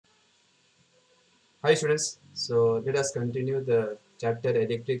Hi students, so let us continue the chapter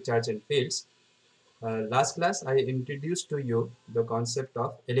electric charge and fields. Last class I introduced to you the concept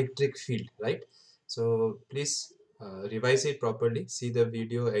of electric field, right? So please revise it properly, see the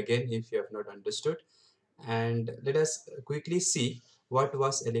video again if you have not understood, and let us quickly see what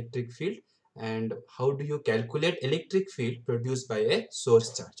was electric field and how do you calculate electric field produced by a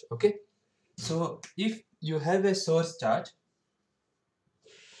source charge. Okay, so if you have a source charge,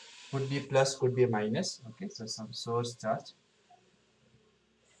 could be plus, could be minus. Okay, so some source charge,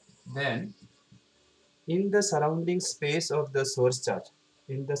 then in the surrounding space of the source charge,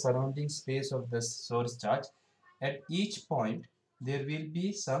 in the surrounding space of the source charge, at each point there will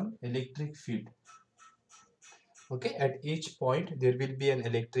be some electric field. Okay, at each point there will be an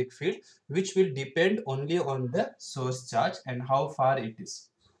electric field which will depend only on the source charge and how far it is,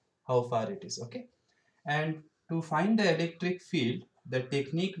 okay. And to find the electric field, the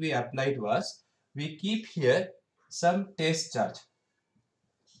technique we applied was, we keep here some test charge,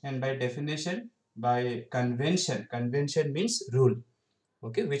 and by definition, by convention means rule,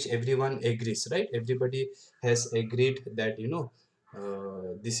 okay, which everyone agrees, right? Everybody has agreed that,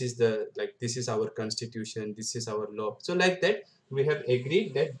 this is the, like, this is our constitution, this is our law. So like that, we have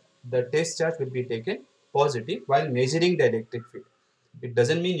agreed that the test charge will be taken positive while measuring the electric field. It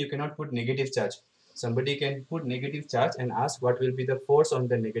doesn't mean you cannot put negative charge. Somebody can put negative charge and ask what will be the force on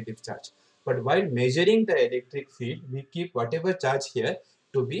the negative charge. But while measuring the electric field, we keep whatever charge here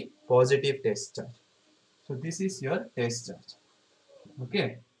to be positive test charge. So this is your test charge.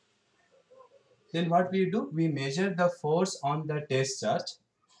 Okay. Then what we do, we measure the force on the test charge.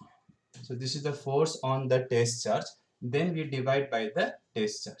 So this is the force on the test charge. Then we divide by the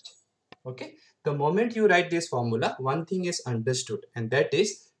test charge. Okay. The moment you write this formula, one thing is understood, and that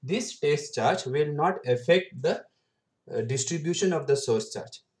is this test charge will not affect the distribution of the source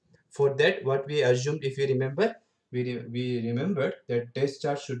charge. For that, what we assumed, if you remember, we remembered that test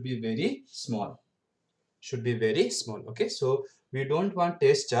charge should be very small, okay. So we don't want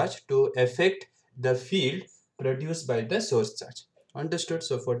test charge to affect the field produced by the source charge. Understood?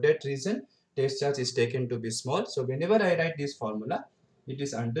 So for that reason, test charge is taken to be small. So whenever I write this formula, it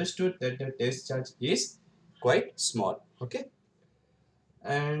is understood that the test charge is quite small, okay.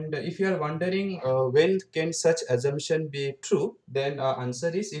 And if you are wondering when can such assumption be true, then answer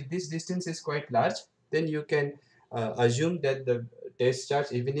is, if this distance is quite large, then you can assume that the test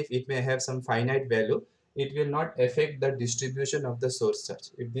charge, even if it may have some finite value, it will not affect the distribution of the source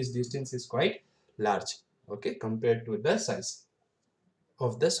charge if this distance is quite large, okay, compared to the size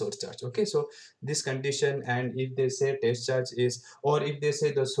of the source charge. Okay, so this condition, and if they say test charge is, or if they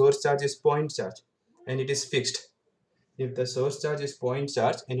say the source charge is point charge and it is fixed, if the source charge is point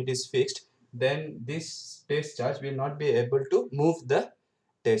charge and it is fixed, then this test charge will not be able to move the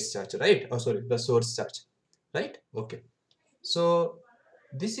test charge, right? Or sorry, the source charge, right? Okay. So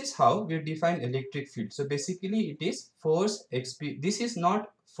this is how we define electric field. So basically it is force xp. This is not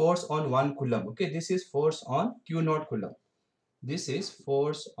force on 1 coulomb. Okay, this is force on q naught coulomb. This is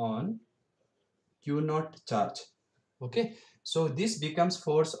force on q naught charge. Okay, so this becomes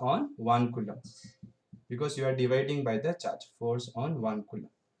force on 1 coulomb because you are dividing by the charge, force on 1 coulomb.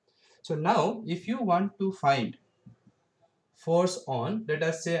 So now if you want to find force on, let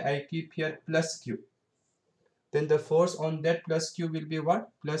us say I keep here plus q, then the force on that plus q will be what?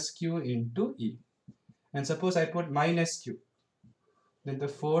 Plus q into E. And suppose I put minus q, then the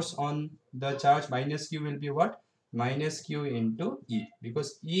force on the charge minus q will be what? Minus q into E,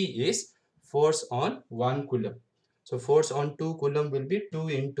 because E is force on 1 coulomb. So force on 2 coulomb will be 2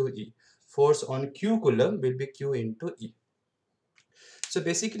 into E. Force on q coulomb will be q into E. So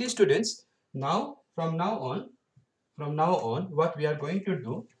basically students, now from now on, what we are going to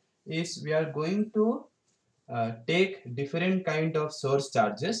do is, we are going to take different kind of source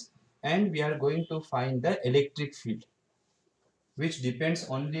charges, and we are going to find the electric field, which depends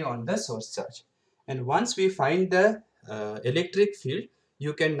only on the source charge. And once we find the electric field,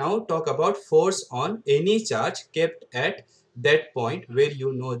 you can now talk about force on any charge kept at that point where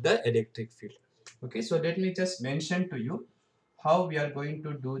you know the electric field. Okay, so let me just mention to you how we are going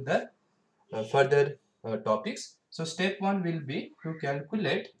to do the further topics. So step 1 will be to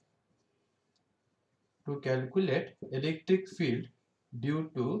calculate electric field due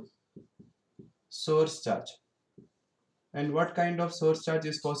to source charge. And what kind of source charge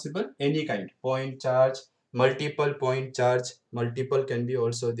is possible? Any kind. Point charge, multiple point charge, multiple can be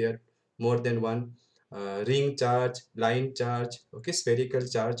also there, more than one, ring charge, line charge, okay, spherical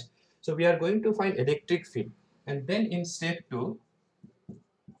charge. So we are going to find electric field, and then in step 2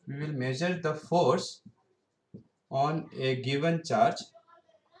 we will measure the force on a given charge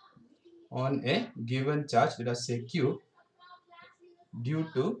on a given charge, let us say Q, due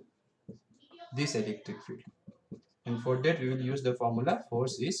to this electric field. And for that we will use the formula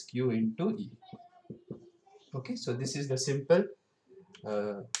force is Q into E. Okay, so this is the simple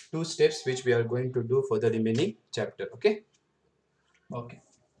uh, two steps which we are going to do for the remaining chapter. Okay. Okay.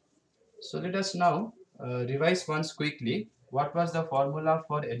 So let us now revise once quickly. What was the formula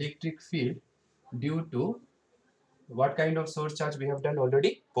for electric field due to what kind of source charge we have done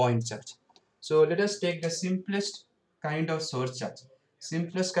already? Point charge. So let us take the simplest kind of source charge.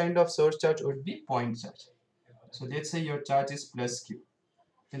 Simplest kind of source charge would be point charge. So let's say your charge is plus Q.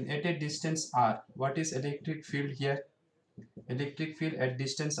 Then at a distance R, what is electric field here? Electric field at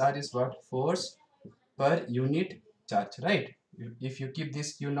distance R is what? Force per unit charge, right? If you keep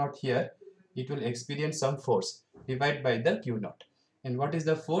this Q naught here, it will experience some force. Divide by the Q naught. And what is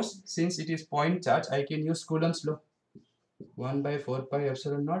the force? Since it is point charge, I can use Coulomb's law. 1 by 4 pi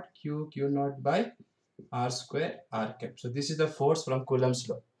epsilon naught Q naught by R square R cap. So this is the force from Coulomb's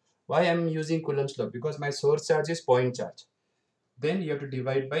law. Why I am using Coulomb's law? Because my source charge is point charge. Then you have to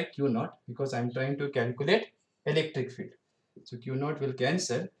divide by Q naught because I am trying to calculate electric field. So Q naught will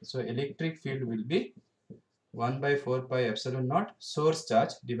cancel. So electric field will be 1 by 4 pi epsilon naught source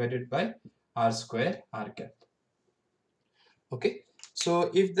charge divided by R square R cap. Okay.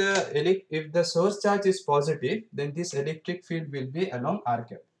 So if the source charge is positive, then this electric field will be along R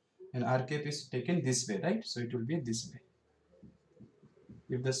cap. And R cap is taken this way, right? So it will be this way.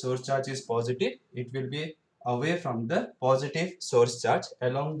 If the source charge is positive, it will be away from the positive source charge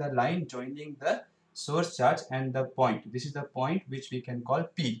along the line joining the source charge and the point. This is the point which we can call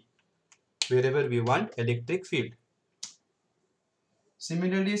P, wherever we want electric field.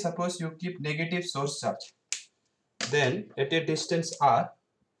 Similarly, suppose you keep negative source charge. Then at a distance R,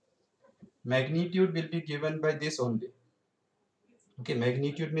 magnitude will be given by this only. Okay,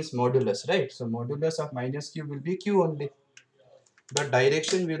 magnitude means modulus, right? So modulus of minus Q will be Q only. The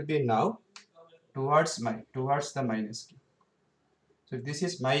direction will be now towards the minus Q. So if this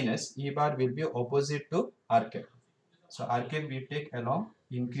is minus, E bar will be opposite to R cap. So R cap we take along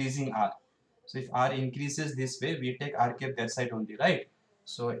increasing R. So if R increases this way, we take R cap that side only, right?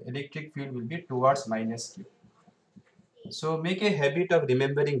 So electric field will be towards minus Q. So make a habit of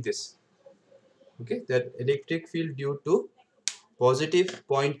remembering this. Okay, that electric field due to positive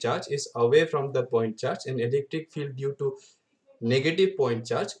point charge is away from the point charge, and electric field due to negative point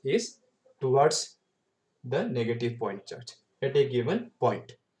charge is towards the negative point charge at a given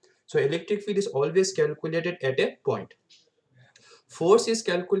point. So electric field is always calculated at a point. Force is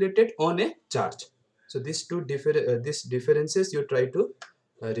calculated on a charge. So these these differences you try to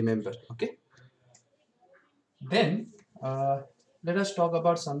remember. Okay. Then let us talk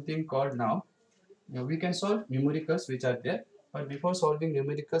about something called now. We can solve numericals which are there. But before solving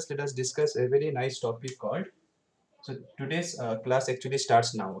numericals, let us discuss a very nice topic called. So today's class actually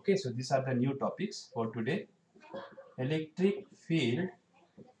starts now. Okay. So these are the new topics for today. Electric field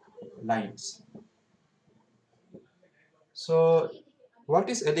lines. So what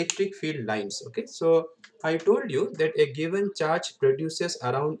is electric field lines? Okay, so I told you that a given charge produces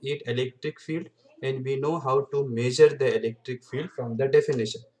around it electric field, and we know how to measure the electric field from the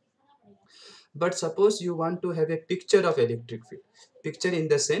definition. But suppose you want to have a picture of electric field. Picture in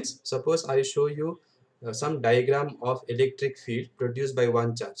the sense, suppose I show you some diagram of electric field produced by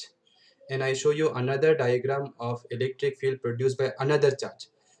one charge, and I show you another diagram of electric field produced by another charge.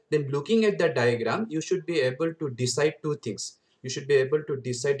 Then looking at the diagram, you should be able to decide two things. You should be able to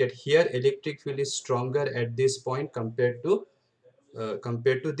decide that here electric field is stronger at this point compared to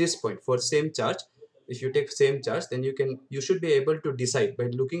this point. For same charge, if you take same charge, then you should be able to decide by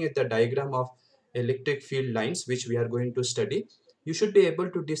looking at the diagram of electric field lines which we are going to study. You should be able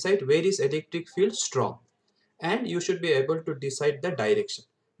to decide where is electric field strong, and you should be able to decide the direction,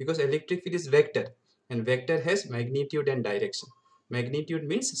 because electric field is vector, and vector has magnitude and direction. Magnitude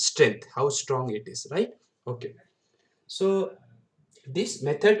means strength, how strong it is, right? Okay. So this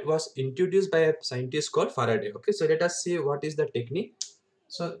method was introduced by a scientist called Faraday. Okay, so let us see what is the technique.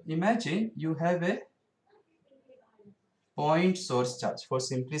 So imagine you have a point source charge. For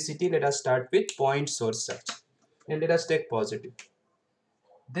simplicity, let us start with point source charge, and let us take positive.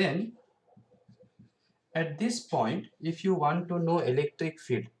 Then at this point, if you want to know electric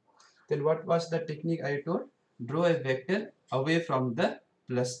field, then what was the technique I told? Draw a vector away from the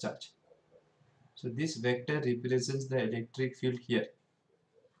plus charge. So this vector represents the electric field here.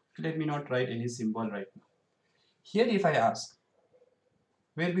 Let me not write any symbol right now. Here if I ask,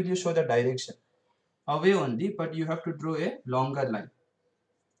 where will you show the direction? Away only, but you have to draw a longer line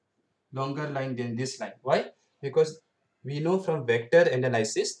than this line. Why? Because We know from vector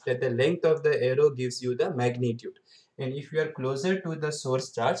analysis that the length of the arrow gives you the magnitude. And if you are closer to the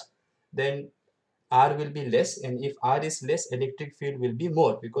source charge, then R will be less, and if R is less, electric field will be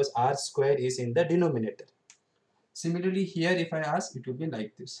more because R square is in the denominator. Similarly, here if I ask, it will be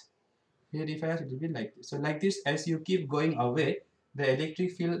like this. Here if I ask, it will be like this. So like this, as you keep going away, the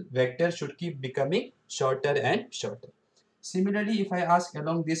electric field vector should keep becoming shorter and shorter. Similarly, if I ask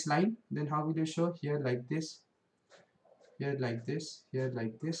along this line, then how will you show? Here like this, here like this, here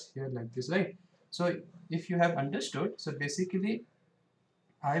like this, here like this, right? So if you have understood, so basically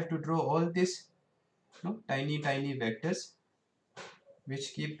I have to draw all these tiny vectors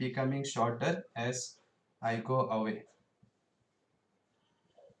which keep becoming shorter as I go away.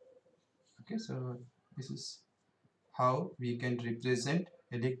 Okay, so this is how we can represent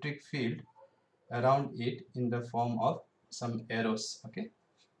electric field around it in the form of some arrows. Okay,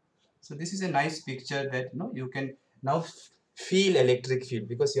 so this is a nice picture that you can now feel electric field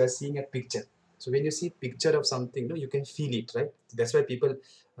because you are seeing a picture. So when you see picture of something, you can feel it, right? That's why people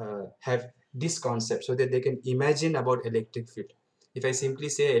have this concept so that they can imagine about electric field. If I simply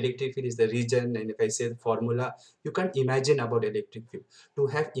say electric field is the region, and if I say the formula, you can't imagine about electric field. To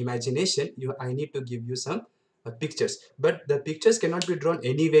have imagination, I need to give you some pictures, but the pictures cannot be drawn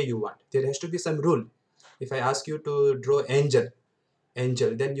any way you want. There has to be some rule. If I ask you to draw angel,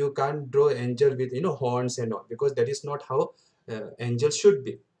 then you can't draw angel with horns and all, because that is not how angels should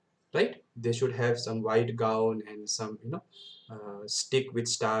be, right? They should have some white gown and some stick with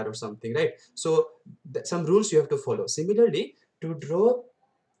star or something, right? So some rules you have to follow. Similarly, to draw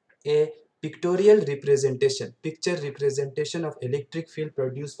a pictorial representation, picture representation of electric field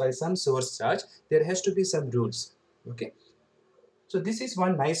produced by some source charge, there has to be some rules. Okay, so this is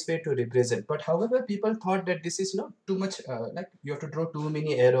one nice way to represent. But however, people thought that this is not too much, like you have to draw too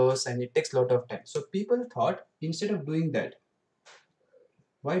many arrows and it takes a lot of time. So people thought, instead of doing that,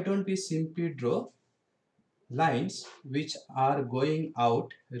 why don't we simply draw lines which are going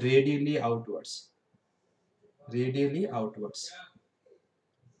out radially outwards, radially outwards.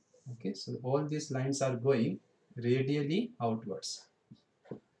 Okay, so all these lines are going radially outwards.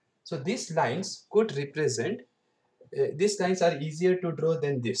 So these lines could represent, these lines are easier to draw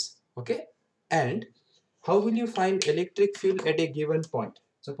than this. Okay, and how will you find electric field at a given point?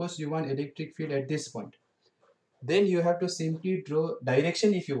 Suppose you want electric field at this point, then you have to simply draw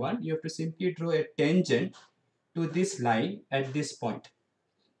direction. If you want, you have to simply draw a tangent to this line at this point.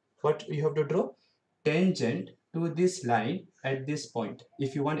 What you have to draw? Tangent to this line at this point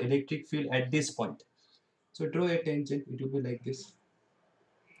if you want electric field at this point. So draw a tangent, it will be like this.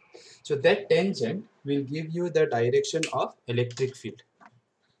 So that tangent will give you the direction of electric field.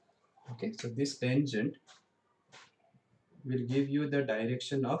 Okay, so this tangent will give you the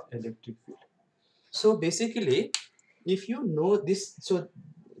direction of electric field. So basically, if you know this, so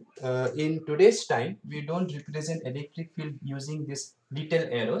in today's time, we don't represent electric field using these little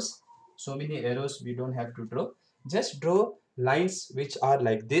arrows. So many arrows we don't have to draw. Just draw lines which are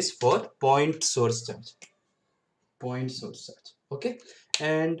like this for point source charge. Point source charge. Okay.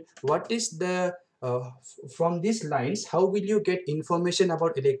 And what is the, from these lines, how will you get information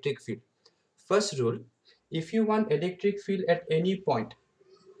about electric field? First rule, if you want electric field at any point,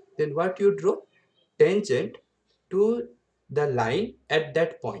 then what you draw? Tangent to the line at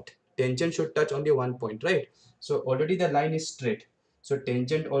that point. Tangent should touch only one point, right? So already the line is straight, so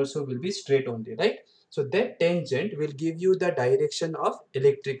tangent also will be straight only, right? So that tangent will give you the direction of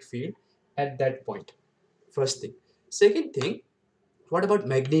electric field at that point. First thing. Second thing, what about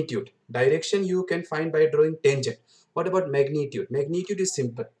magnitude? Direction you can find by drawing tangent. What about magnitude? Magnitude is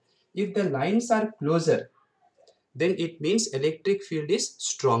simple. If the lines are closer, then it means electric field is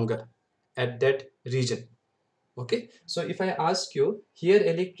stronger at that region. Okay, so if I ask you, here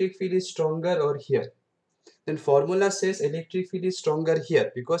electric field is stronger or here, then formula says electric field is stronger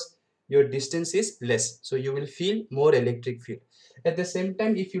here because your distance is less, so you will feel more electric field. At the same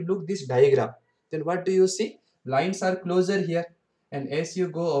time, if you look this diagram, then what do you see? Lines are closer here, and as you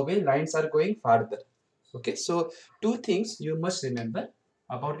go away, lines are going farther. Okay, so two things you must remember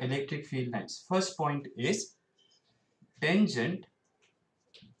about electric field lines. First point is tangent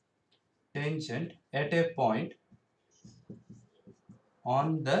at a point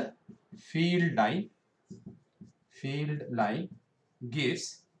on the field line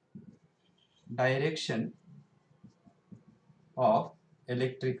gives direction of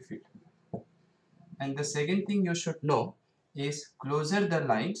electric field. And the second thing you should know is closer the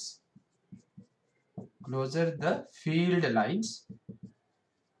field lines,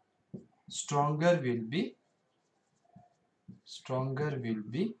 stronger will be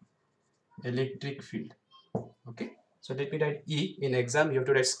electric field. Okay, So let me write E. In exam, you have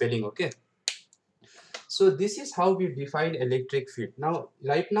to write spelling, okay? So this is how we define electric field. Now,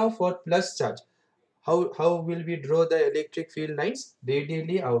 right now for plus charge, how will we draw the electric field lines?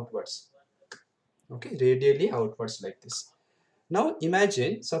 Radially outwards. Okay, radially outwards like this. Now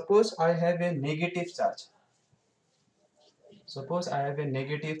imagine, suppose I have a negative charge. Suppose I have a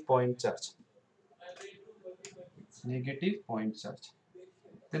negative point charge. Negative point charge.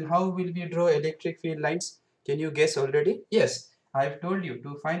 Then how will we draw electric field lines? Can you guess already? Yes, I have told you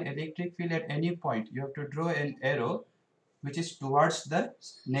to find electric field at any point. You have to draw an arrow which is towards the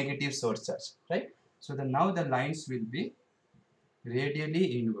negative source charge, right? So now the lines will be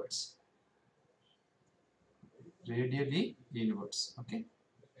radially inwards. Radially inwards, okay?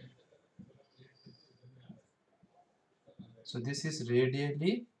 So this is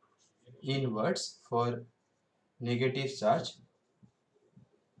radially inwards for negative charge,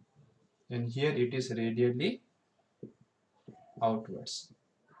 and here it is radially outwards,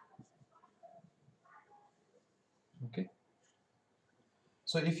 okay?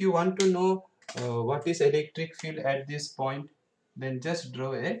 So if you want to know what is electric field at this point, then just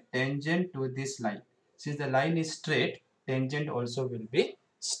draw a tangent to this line. Since the line is straight, tangent also will be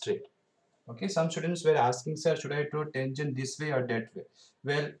straight. Okay, some students were asking, sir, should I draw tangent this way or that way?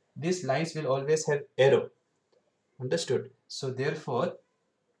 Well, these lines will always have arrow. Understood? So therefore,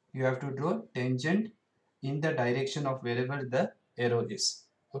 you have to draw tangent in the direction of wherever the arrow is.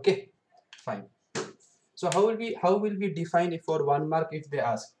 Okay, fine. So how will we define it for 1 mark if they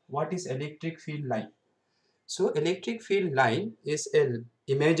ask what is electric field line? So electric field line is a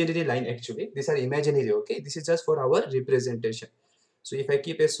imaginary line actually. These are imaginary, okay? This is just for our representation. So if I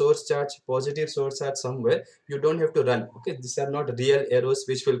keep a source charge, positive source charge somewhere, you don't have to run. Okay, these are not real arrows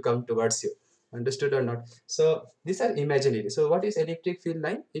which will come towards you. Understood or not? So these are imaginary. So what is electric field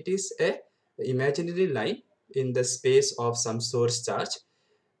line? It is a imaginary line in the space of some source charge,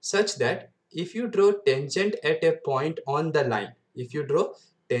 such that if you draw tangent at a point on the line, if you draw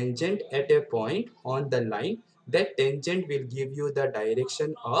tangent at a point on the line, that tangent will give you the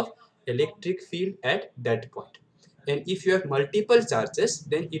direction of electric field at that point. And if you have multiple charges,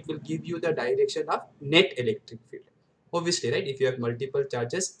 then it will give you the direction of net electric field. Obviously, right? If you have multiple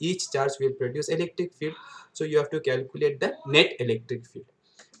charges, each charge will produce electric field. So you have to calculate the net electric field.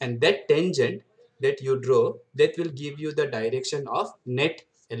 And that tangent that you draw, that will give you the direction of net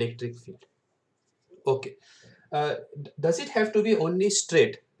electric field. Okay. Does it have to be only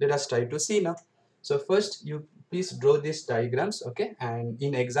straight? Let us try to see now. So first you please draw these diagrams, okay? And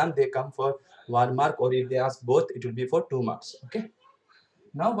in exam they come for 1 mark, or if they ask both, it will be for 2 marks, okay?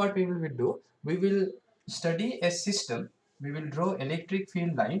 Now what we will do, we will study a system. We will draw electric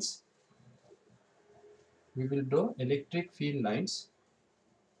field lines. We will draw electric field lines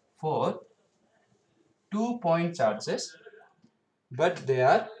for 2 point charges, but they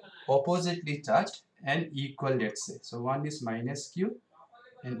are oppositely charged and equal, let's say. So one is minus q,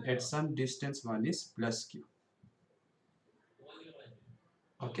 and at some distance one is plus q.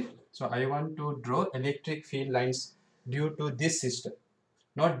 Okay, so I want to draw electric field lines due to this system,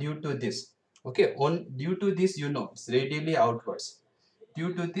 not due to this. Okay, on due to this, you know, it's radially outwards.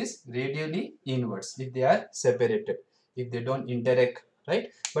 Due to this, radially inwards, if they are separated, if they don't interact,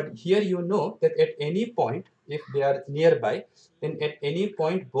 right? But here you know that at any point, if they are nearby, then at any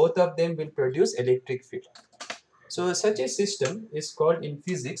point both of them will produce electric field. So such a system is called in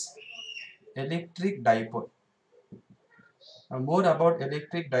physics electric dipole. More about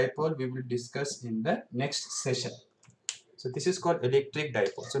electric dipole we will discuss in the next session. So this is called electric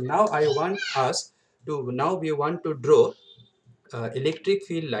dipole. So now we want to draw electric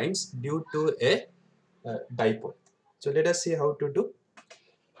field lines due to a dipole. So let us see how to do.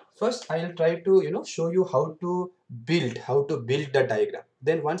 First, I'll try to show you how to build the diagram.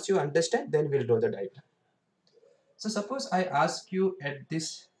 Then once you understand, then we'll draw the diagram. So suppose I ask you at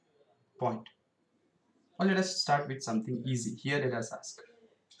this point, or let us start with something easy. Here let us ask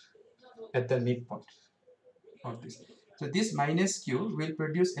at the midpoint of this. So this minus q will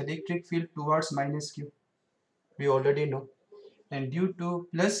produce electric field towards minus q. We already know. And due to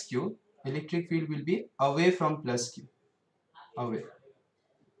plus q, electric field will be away from plus q. Away.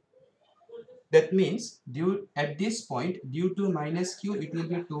 That means at this point, due to minus q, it will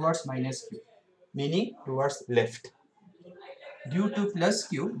be towards minus q, meaning towards left. Due to plus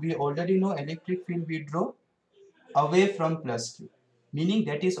q, we already know electric field we draw away from plus q, meaning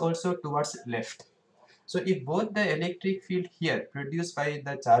that is also towards left. So if both the electric field here produced by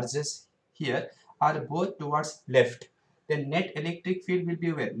the charges here are both towards left, then net electric field will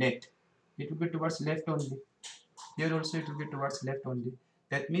be where? Net. It will be towards left only. Here also it will be towards left only.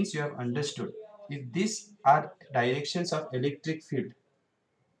 That means you have understood. if these are directions of electric field,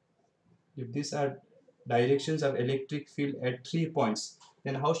 if these are directions of electric field at 3 points,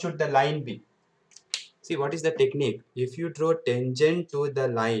 then how should the line be? See, what is the technique? If you draw tangent to the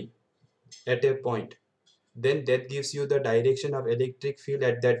line at a point, then that gives you the direction of electric field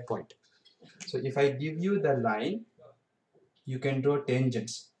at that point. So if I give you the line, you can draw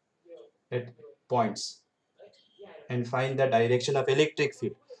tangents at points and find the direction of electric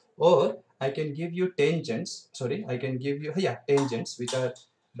field. Or I can give you tangents, sorry, I can give you, yeah, tangents, which are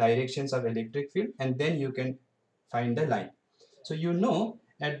directions of electric field, and then you can find the line. So you know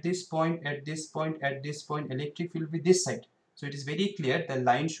at this point, at this point, at this point, electric field will be this side. So it is very clear the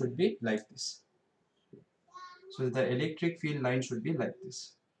line should be like this. So the electric field line should be like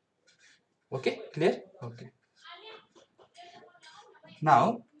this. Okay, clear? Okay.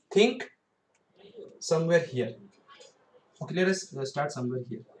 Now think somewhere here. Okay, let us start somewhere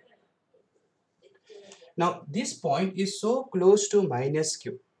here. Now this point is so close to minus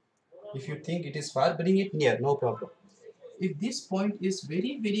q. If you think it is far, bring it near, no problem. If this point is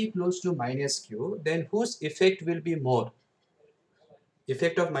very close to minus q, then whose effect will be more?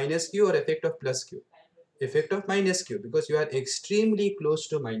 Effect of minus q or effect of plus q? Effect of minus q, because you are extremely close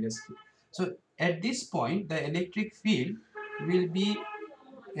to minus q. So at this point, the electric field will be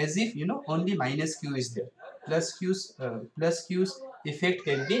as if, you know, only minus q is there. Plus q's effect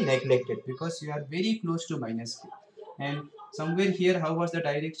can be neglected because you are very close to minus q. And somewhere here, how was the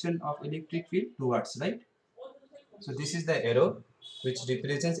direction of electric field? Towards, right? So this is the arrow which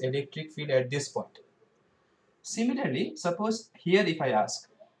represents electric field at this point. Similarly, suppose here if I ask,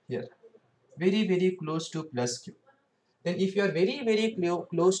 here, very close to plus q. Then if you are very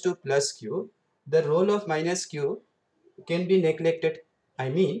close to plus q, the role of minus q can be neglected. I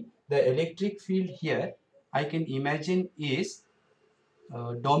mean, the electric field here, I can imagine is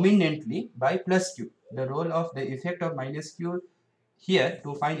dominantly by plus q. The role of the effect of minus q here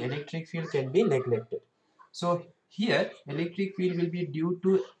to find electric field can be neglected. So here electric field will be due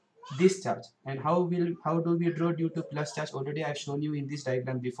to this charge. And how do we draw due to plus charge? Already I have shown you in this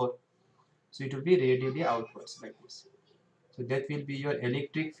diagram before. So it will be radially outwards like this. So that will be your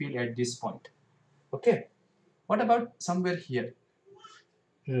electric field at this point. Okay. What about somewhere here?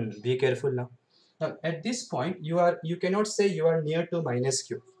 Be careful now. Now at this point, you cannot say you are near to minus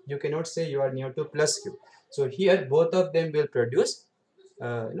q. You cannot say you are near to plus q. So here both of them will produce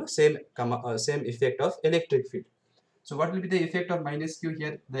same effect of electric field. So what will be the effect of minus q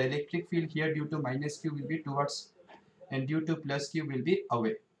here? The electric field here due to minus q will be towards, and due to plus q will be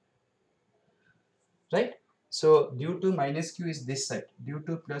away. Right? So due to minus q is this side, due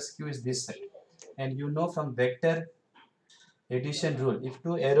to plus q is this side. And you know from vector addition rule, if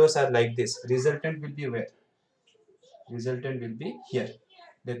two arrows are like this, resultant will be where? Resultant will be here.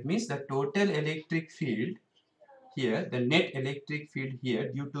 That means the total electric field here, the net electric field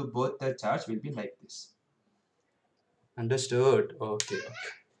here due to both the charge will be like this. Understood? Okay.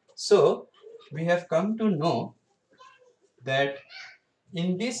 So we have come to know that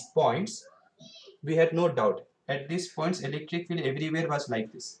in these points we had no doubt. At these points electric field everywhere was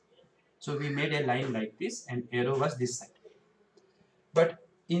like this. So we made a line like this and arrow was this side. But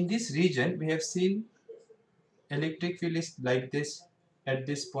in this region we have seen electric field is like this at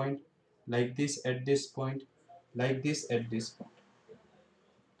this point, like this at this point, like this at this point.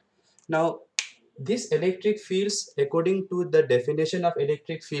 Now this electric fields, according to the definition of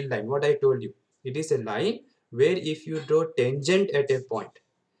electric field line, what I told you, it is a line where if you draw tangent at a point,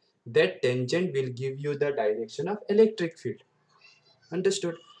 that tangent will give you the direction of electric field.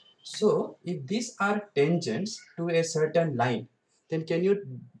 Understood? So if these are tangents to a certain line, then can you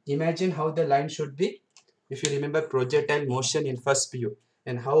imagine how the line should be? If you remember projectile motion in first PU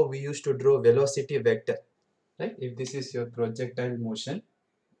and how we used to draw velocity vector, right? If this is your projectile motion,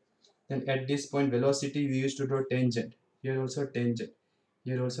 then at this point velocity we used to draw tangent. Here also tangent.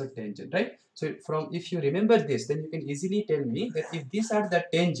 Here also tangent, right? So from, if you remember this, then you can easily tell me that if these are the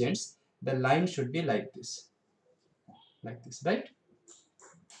tangents, the line should be like this, right?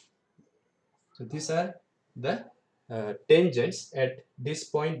 So these are the tangents at this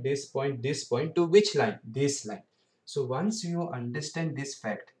point, this point, this point to which line? This line. So once you understand this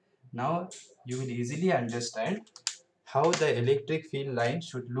fact, now you will easily understand how the electric field line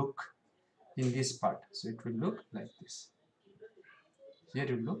should look in this part. So it will look like this. Here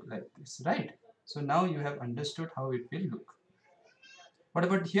it will look like this, right? So now you have understood how it will look. What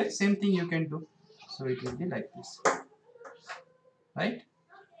about here? Same thing you can do. So it will be like this, right?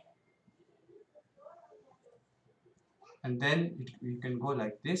 And then you can go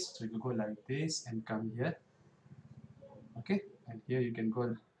like this. So you go like this and come here. Okay, and here you can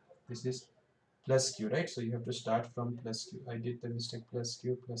go, this is plus q, right? So you have to start from plus q. I did the mistake, plus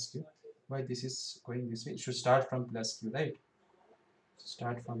q, plus q. Why this is going this way? It should start from plus q, right?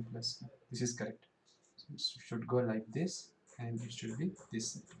 Start from plus q. This is correct. So it should go like this, and it should be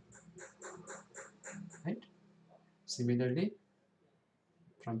this, right? Similarly,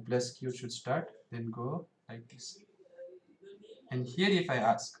 from plus q should start, then go like this. And here if I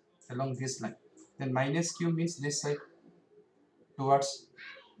ask along this line, then minus q means this side towards,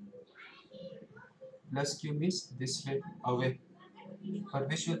 plus q means this way away. But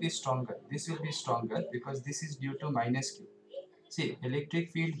which will be stronger? This will be stronger because this is due to minus q. See,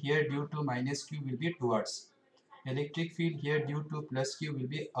 electric field here due to minus q will be towards. Electric field here due to plus q will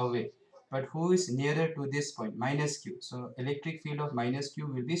be away. But who is nearer to this point? Minus q. So electric field of minus q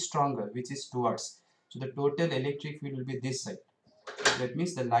will be stronger, which is towards. So the total electric field will be this side. That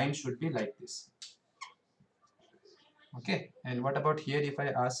means the line should be like this. Okay. And what about here if I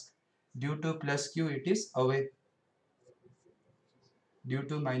ask due to plus q it is away, due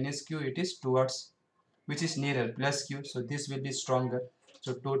to minus q it is towards, which is nearer plus q, so this will be stronger,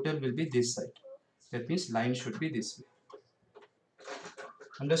 so total will be this side. That means line should be this way.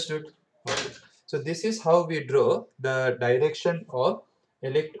 Understood? Okay. So this is how we draw the direction of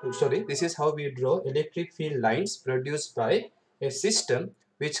this is how we draw electric field lines produced by a system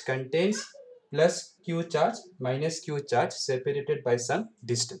which contains plus q charge minus q charge separated by some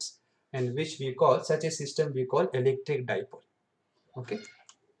distance, and which we call, such a system we call electric dipole. Okay,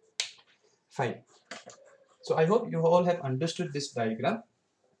 fine. So I hope you all have understood this diagram.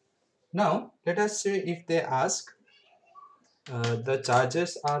 Now let us say if they ask the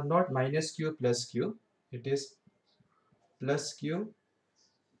charges are not minus q plus q, it is plus q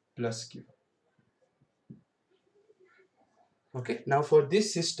plus q. Okay, now for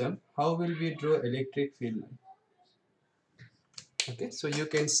this system, how will we draw electric field line? Okay, so you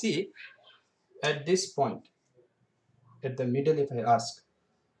can see at this point, at the middle if I ask,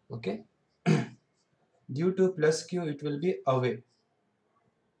 okay, due to plus q it will be away.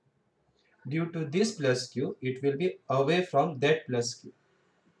 Due to this plus q, it will be away from that plus q.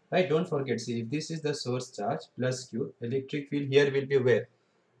 Right, don't forget, see, if this is the source charge plus q, electric field here will be where?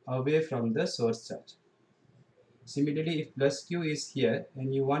 Away from the source charge. Similarly, if plus q is here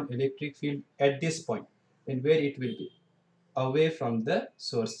and you want electric field at this point, then where it will be? Away from the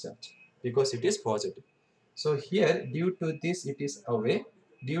source charge, because it is positive. So here, due to this it is away,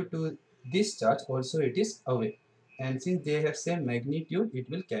 due to this charge also it is away. And since they have same magnitude, it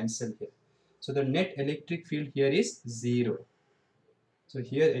will cancel here. So the net electric field here is 0. So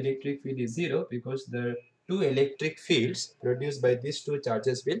here electric field is 0 because the two electric fields produced by these two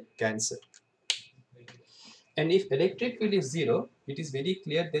charges will cancel. And if electric field is 0, it is very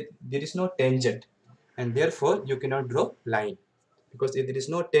clear that there is no tangent, and therefore you cannot draw line. Because if there is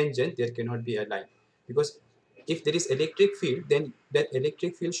no tangent, there cannot be a line. Because if there is electric field, then that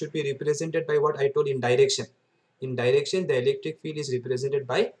electric field should be represented by what I told in direction. In direction, the electric field is represented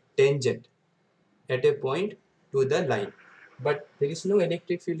by tangent at a point to the line. But there is no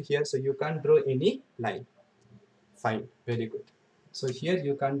electric field here, so you can't draw any line. Fine, very good. So here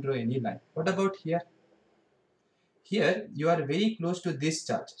you can't draw any line. What about here? Here you are very close to this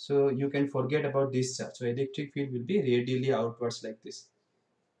charge, so you can forget about this charge. So electric field will be radially outwards like this.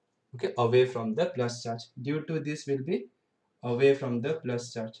 Okay, away from the plus charge. Due to this will be away from the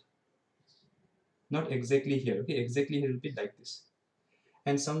plus charge. Not exactly here. Okay, exactly here will be like this.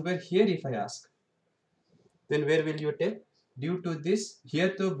 And somewhere here if I ask, then where will you take? Due to this,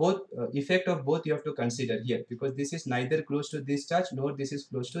 here to both effect of both you have to consider here, because this is neither close to this charge nor this is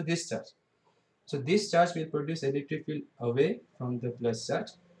close to this charge. So this charge will produce electric field away from the plus charge.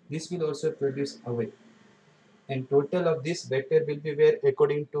 This will also produce away. And total of this vector will be where,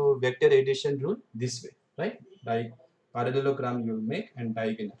 according to vector addition rule, this way, right? By parallelogram you will make and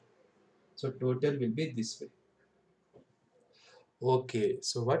diagonal. So total will be this way. Okay,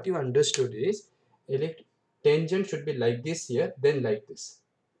 so what you understood is tangent should be like this here, then like this.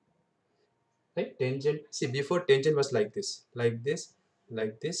 Right? Tangent, see, before tangent was like this,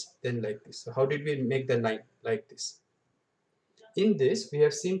 then like this. So how did we make the line? Like this. In this, we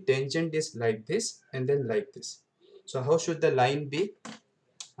have seen tangent is like this and then like this. So how should the line be?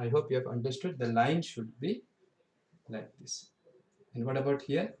 I hope you have understood. The line should be like this. And what about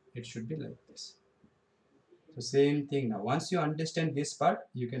here? It should be like this. So same thing now. Once you understand this part,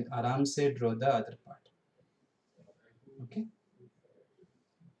 you can aram se draw the other part. Okay.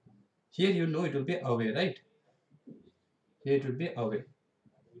 Here you know it will be away, right? Here it will be away.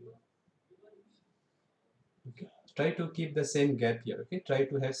 Okay. Try to keep the same gap here. Okay. Try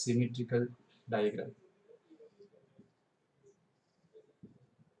to have symmetrical diagram.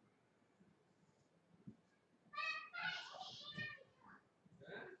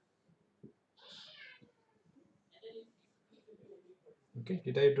 Okay,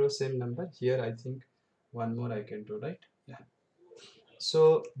 did I draw same number? Here I think one more I can draw, right? Yeah.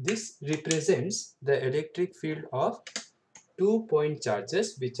 So this represents the electric field of 2 point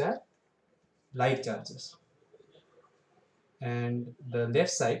charges which are light charges. And the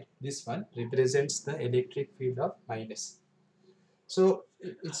left side, this one, represents the electric field of minus. So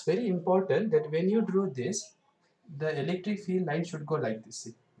it's very important that when you draw this, the electric field line should go like this,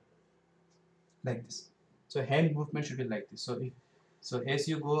 see, like this. So hand movement should be like this. So as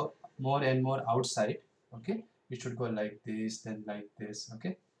you go more and more outside, okay, it should go like this, then like this,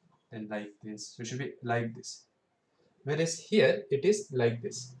 okay, then like this. So it should be like this. Whereas here it is like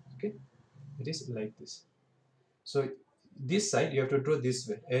this, okay, it is like this. So this side you have to draw this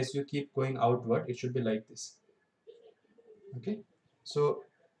way. As you keep going outward, it should be like this, okay. So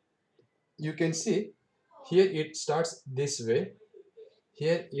you can see here it starts this way,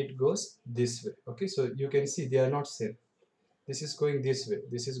 here it goes this way, okay. So you can see they are not same. This is going this way,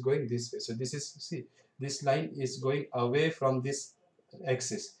 this is going this way. So this is, see, this line is going away from this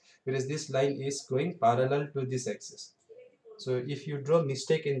axis, whereas this line is going parallel to this axis. So if you draw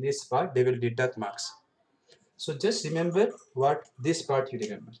mistake in this part, they will deduct marks. So just remember what this part you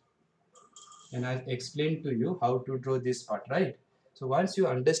remember, and I've explained to you how to draw this part, right? So once you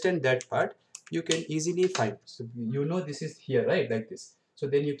understand that part, you can easily find. So you know this is here, right, like this. So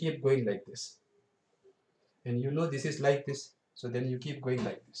then you keep going like this, and you know this is like this. So then you keep going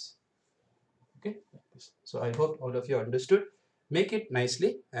like this, okay, like this. So I hope all of you understood. Make it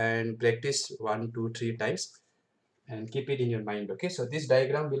nicely and practice 1, 2, 3 times and keep it in your mind, okay. So this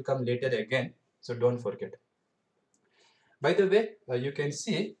diagram will come later again, so don't forget. By the way, you can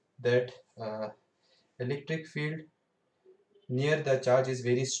see that electric field near the charge is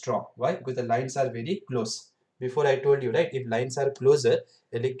very strong. Why? Because the lines are very close. Before I told you, right, if lines are closer,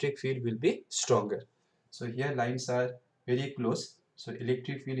 electric field will be stronger. So here lines are very close, so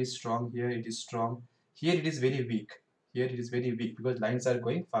electric field is strong. Here it is strong, here it is very weak, here it is very weak because lines are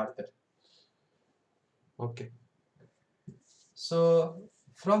going farther, okay. So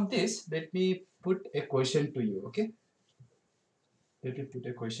from this, let me put a question to you, okay. Let me put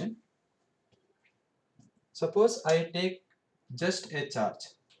a question. Suppose I take just a charge,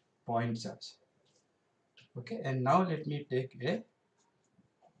 point charge, okay, and now let me take a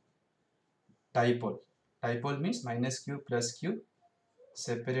dipole. Dipole means minus q plus q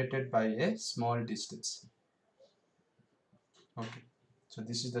separated by a small distance, okay. So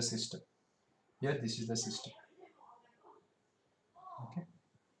this is the system. Here this is the system, okay.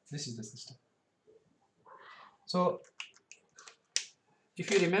 This is the system. So if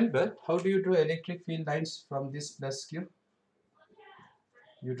you remember, how do you draw electric field lines from this plus q?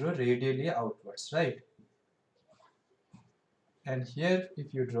 You draw radially outwards, right? And here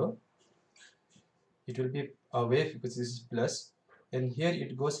if you draw, it will be away because this is plus, and here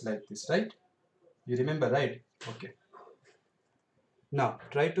it goes like this, right? You remember, right? Okay. Now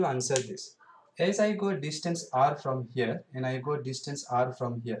try to answer this. As I go distance r from here and I go distance r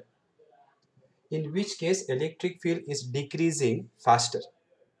from here, in which case electric field is decreasing faster.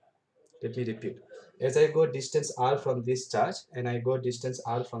 Let me repeat. As I go distance r from this charge and I go distance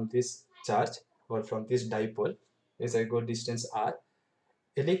r from this charge or from this dipole, as I go distance r,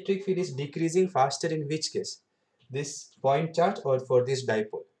 electric field is decreasing faster in which case? This point charge or for this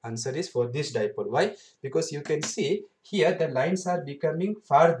dipole? Answer is for this dipole. Why? Because you can see here the lines are becoming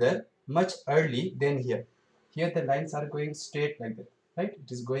farther much early than here. Here the lines are going straight like that, right?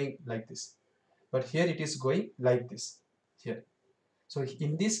 It is going like this. But here it is going like this, here. So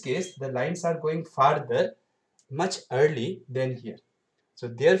in this case, the lines are going farther much early than here. So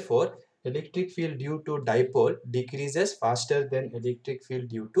therefore, electric field due to dipole decreases faster than electric field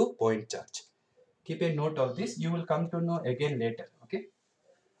due to point charge. Keep a note of this. You will come to know again later. Okay.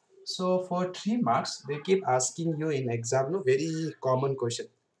 So for 3 marks, they keep asking you in exam, no, very common question.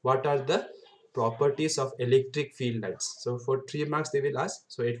 What are the properties of electric field lines? So for 3 marks, they will ask.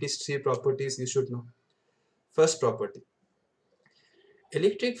 So at least 3 properties you should know. First property.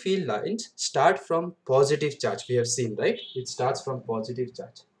 Electric field lines start from positive charge. We have seen, right? It starts from positive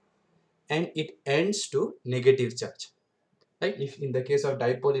charge and it ends to negative charge, right? If in the case of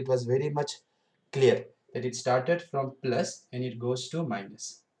dipole, it was very much clear that it started from plus and it goes to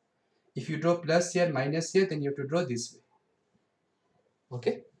minus. If you draw plus here, minus here, then you have to draw this way,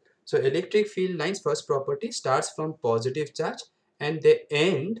 okay. So electric field lines first property starts from positive charge and they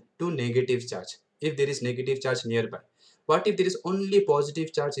end to negative charge if there is negative charge nearby. What if there is only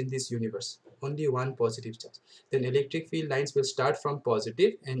positive charge in this universe, only one positive charge? Then electric field lines will start from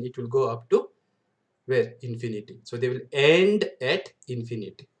positive and it will go up to where? Infinity. So they will end at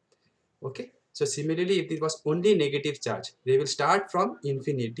infinity, okay. So similarly, if it was only negative charge, they will start from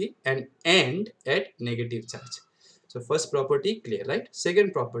infinity and end at negative charge. So first property clear, right?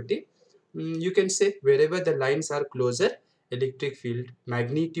 Second property, you can say wherever the lines are closer, electric field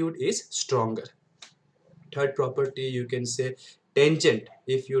magnitude is stronger. Third property, you can say tangent.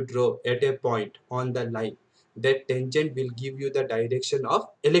 If you draw at a point on the line, that tangent will give you the direction of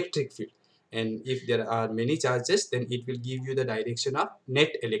electric field. And if there are many charges, then it will give you the direction of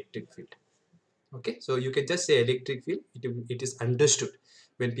net electric field. Okay, so you can just say electric field, it is understood.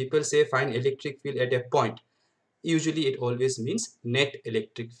 When people say find electric field at a point, usually it always means net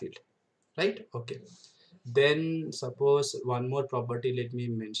electric field, right? Okay, then suppose one more property, let me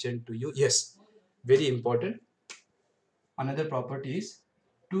mention to you. Yes, very important. Another property is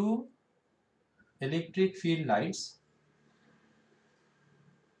two electric field lines,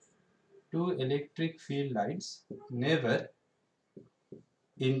 never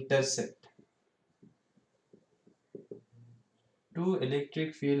intersect. Two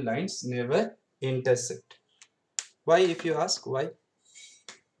electric field lines never intersect. Why, if you ask? Why,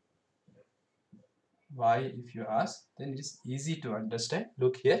 if you ask, then it is easy to understand.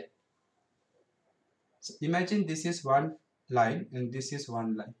 Look here. So imagine this is one line and this is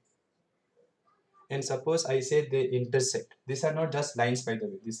one line. And suppose I say they intersect. These are not just lines, by the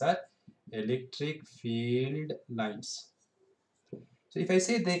way. These are electric field lines. So if I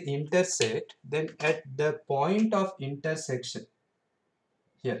say they intersect, then at the point of intersection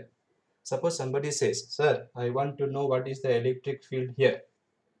here, suppose somebody says, sir, I want to know what is the electric field here,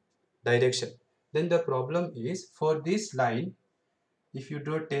 direction. Then the problem is for this line, if you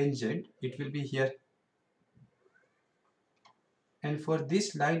draw tangent, it will be here. And for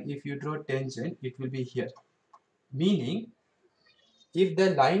this line, if you draw tangent, it will be here. Meaning, if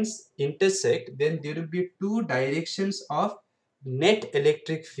the lines intersect, then there will be two directions of net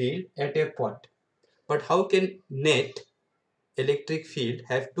electric field at a point. But how can net electric field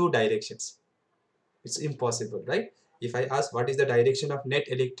have two directions? It's impossible, right? If I ask what is the direction of net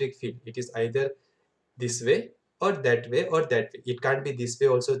electric field, it is either this way or that way or that way. It can't be this way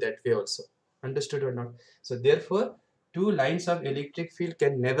also, that way also. Understood or not? So therefore, two lines of electric field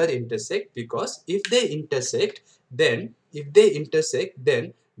can never intersect, because if they intersect, then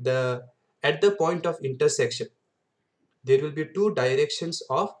the at the point of intersection, there will be two directions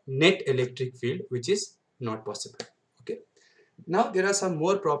of net electric field, which is not possible. Okay. Now there are some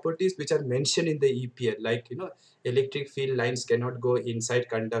more properties which are mentioned in the EPL, like electric field lines cannot go inside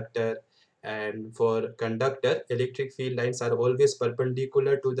conductor, and for conductor, electric field lines are always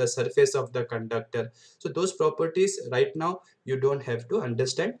perpendicular to the surface of the conductor. So those properties right now you don't have to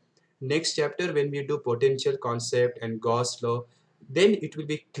understand. Next chapter, when we do potential concept and Gauss law, then it will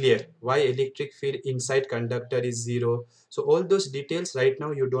be clear why electric field inside conductor is zero. So all those details right now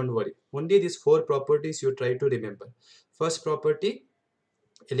you don't worry. Only these four properties you try to remember. First property,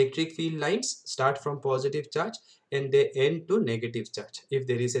 electric field lines start from positive charge and they end to negative charge if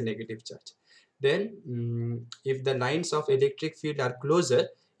there is a negative charge. Then if the lines of electric field are closer,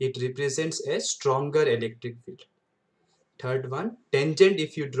 it represents a stronger electric field. Third one, tangent,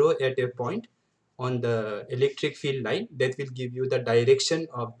 if you draw at a point on the electric field line, that will give you the direction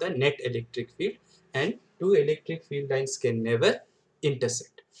of the net electric field, and two electric field lines can never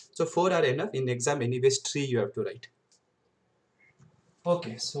intersect. So four are enough. In exam anyways, three you have to write.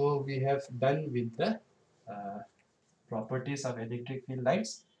 Okay, so we have done with the uh, properties of electric field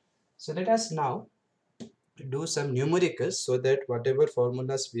lines. So let us now do some numericals, so that whatever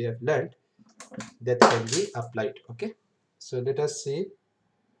formulas we have learned, that can be applied. Okay, so let us see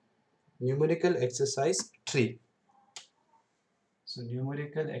numerical exercise 3. So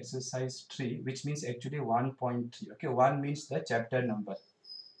numerical exercise 3, which means actually 1.3. Okay, 1 means the chapter number.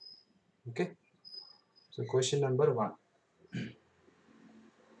 Okay, so question number 1.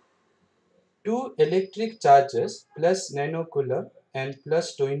 Two electric charges plus nanocoulomb and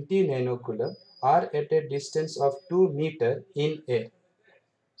plus 20 nanocoulomb are at a distance of 2 meter in air.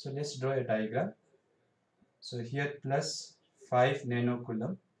 So let's draw a diagram. So here plus 5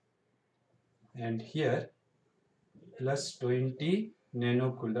 nanocoulomb and here plus 20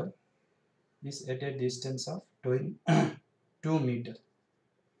 nanocoulomb is at a distance of 2 meter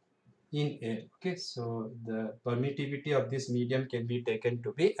in air. Okay, so the permittivity of this medium can be taken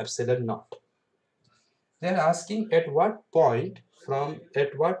to be epsilon naught. They are asking at what point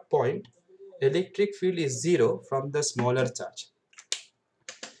electric field is zero from the smaller charge.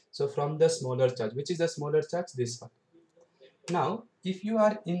 So from the smaller charge, which is the smaller charge? This one. Now, if you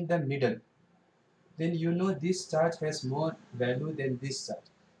are in the middle, then you know this charge has more value than this charge.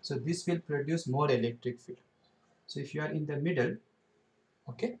 So this will produce more electric field. So if you are in the middle,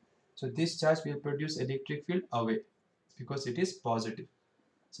 okay, So this charge will produce electric field away because it is positive.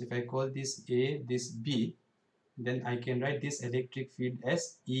 So if I call this A, this B, then I can write this electric field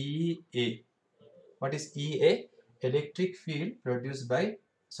as EA. What is EA? Electric field produced by,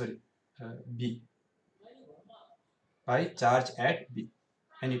 B, by charge at B,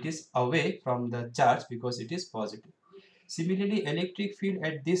 and it is away from the charge because it is positive. Similarly, electric field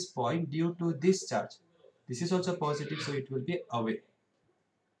at this point due to this charge, this is also positive, so it will be away.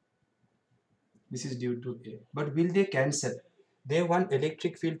 This is due to A. But will they cancel? They want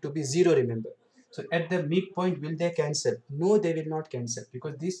electric field to be zero, remember. So at the midpoint, will they cancel? No, they will not cancel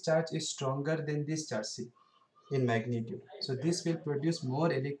because this charge is stronger than this charge, see, in magnitude. So this will produce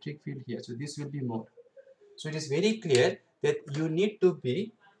more electric field here. So this will be more. So it is very clear that you need to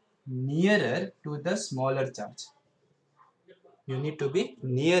be nearer to the smaller charge. You need to be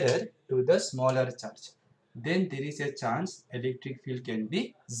nearer to the smaller charge. Then there is a chance electric field can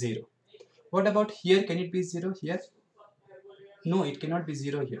be zero. What about here? Can it be zero here? No, it cannot be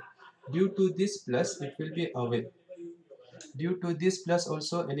zero here. Due to this plus, it will be away. Due to this plus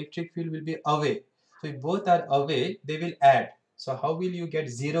also, electric field will be away. So if both are away, they will add. So how will you get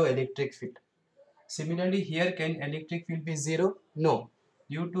zero electric field? Similarly, here can electric field be zero? No.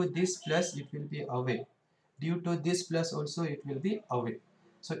 Due to this plus, it will be away. Due to this plus also, it will be away.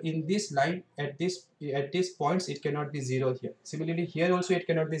 So in this line, at this points, it cannot be zero here. Similarly, here also it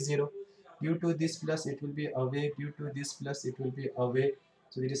cannot be zero. Due to this plus, it will be away. Due to this plus, it will be away.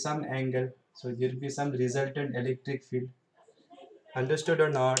 So there is some angle. So there will be some resultant electric field. Understood or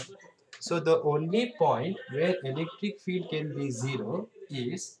not? So the only point where electric field can be zero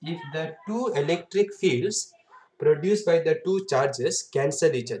is if the two electric fields produced by the two charges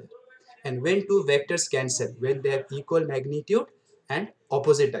cancel each other. And when two vectors cancel, when they have equal magnitude and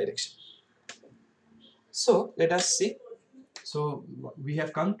opposite direction. So let us see. So we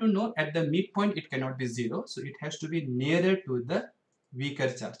have come to know at the midpoint it cannot be zero. So it has to be nearer to the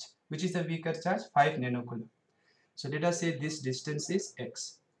weaker charge. Which is the weaker charge? 5 nanocoulomb. So let us say this distance is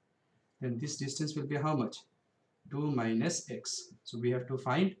x. Then this distance will be how much? 2 minus x. So we have to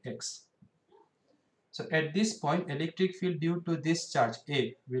find x. So at this point, electric field due to this charge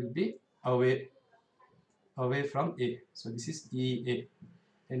A will be away from A. So this is EA.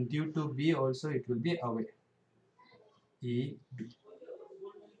 And due to B also it will be away. EB.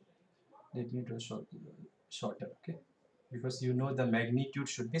 Let me draw shorter, okay? Because you know the magnitude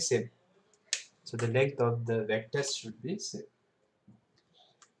should be same. So the length of the vectors should be same.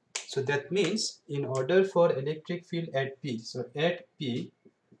 So that means in order for electric field at P, so at P,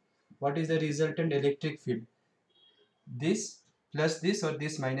 what is the resultant electric field? This plus this or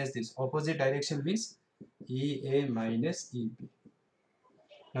this minus this. Opposite direction means EA minus EB.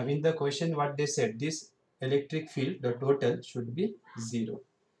 Now in the question what they said, this electric field, the total should be 0.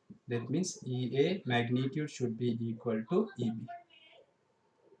 That means EA magnitude should be equal to EB.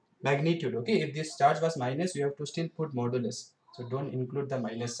 Magnitude, okay? If this charge was minus, you have to still put modulus. So don't include the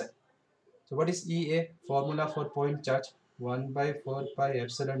minus sign. So what is EA? Formula for point charge 1 by 4 pi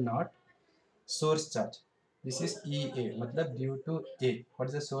epsilon naught source charge. This is EA, matlab due to A. What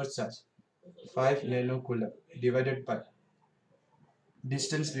is the source charge? 5 nanocoulomb divided by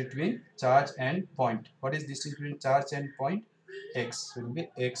distance between charge and point. What is distance between charge and point? X. So it will be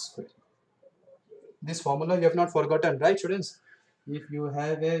x square. This formula you have not forgotten, right, students? If you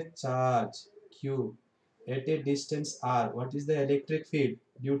have a charge Q at a distance r, what is the electric field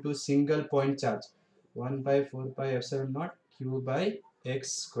due to single point charge? 1 by 4 pi epsilon naught Q by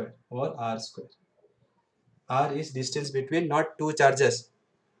x square or r square. R is distance between not two charges.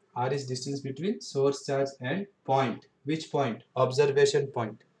 R is distance between source charge and point. Which point? Observation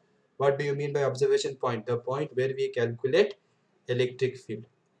point. What do you mean by observation point? The point where we calculate electric field.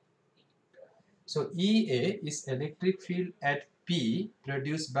 So EA is electric field at P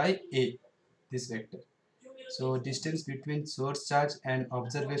produced by A, this vector. So distance between source charge and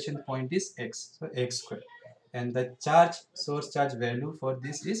observation point is x, so x square. And the charge, source charge value for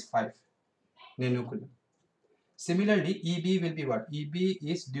this is 5 nanocoulomb. Similarly, EB will be what? EB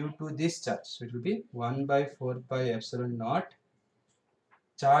is due to this charge. So it will be 1 by 4 pi epsilon naught.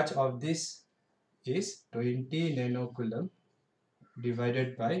 Charge of this is 20 nanocoulomb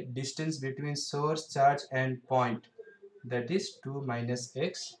divided by distance between source charge and point, that is 2 minus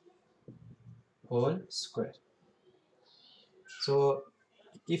x whole square. So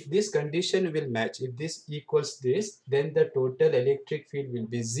if this condition will match, if this equals this, then the total electric field will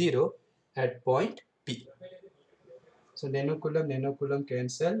be 0 at point P. So nanocoulomb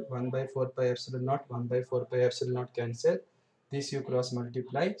cancel, 1 by 4 pi epsilon naught, 1 by 4 pi epsilon naught cancel. This you cross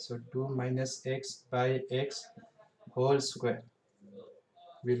multiply, so 2 minus x by x whole square.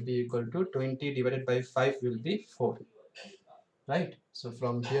 will be equal to 20 divided by 5 will be 4, right? So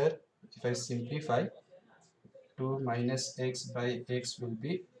from here, if I simplify, 2 minus x by x will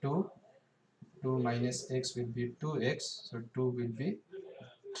be 2, 2 minus x will be 2x, so 2 will be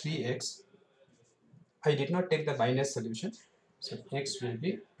 3x. I did not take the minus solution, so x will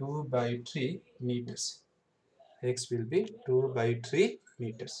be 2 by 3 meters. X will be 2 by 3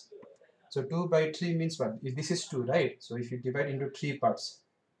 meters. So 2 by 3 means what? This is 2, right? So if you divide into 3 parts,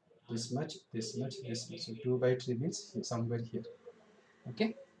 this much, this much, this much. So 2 by 3 means somewhere here.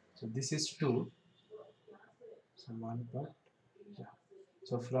 Okay? So this is 2. So one part. Yeah.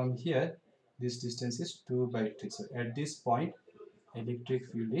 So from here, this distance is 2 by 3. So at this point,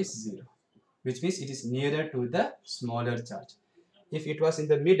 electric field is 0, which means it is nearer to the smaller charge. If it was in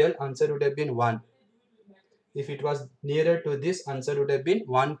the middle, answer would have been 1. If it was nearer to this, answer would have been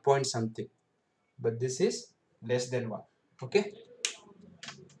 1 point something. But this is less than 1. Okay?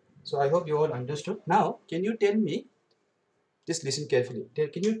 So I hope you all understood. Now, can you tell me, just listen carefully.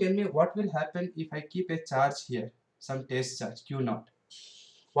 Can you tell me what will happen if I keep a charge here, some test charge, Q naught?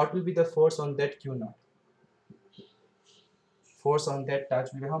 What will be the force on that Q naught? Force on that charge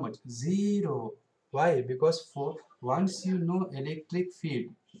will be how much? 0. Why? Because once you know electric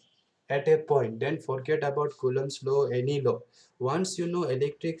field at a point, then forget about Coulomb's law, any law. Once you know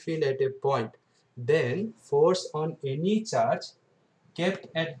electric field at a point, then force on any charge kept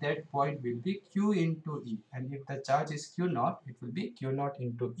at that point will be Q into E. And if the charge is Q naught, it will be Q naught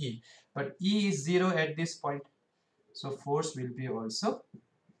into E. But E is 0 at this point. So force will be also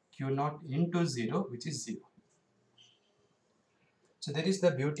Q naught into 0, which is 0. So that is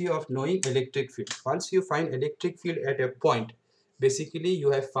the beauty of knowing electric field. Once you find electric field at a point, basically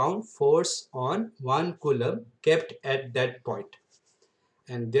you have found force on 1 coulomb kept at that point.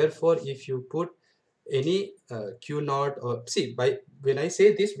 And therefore, if you put any Q naught, or see, by when I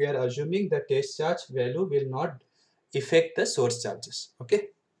say this, we are assuming the test charge value will not affect the source charges. Okay.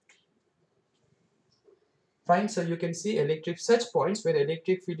 Fine. So you can see such points where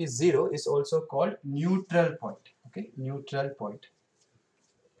electric field is 0 is also called neutral point. Okay, neutral point.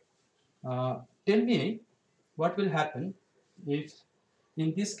 Tell me what will happen if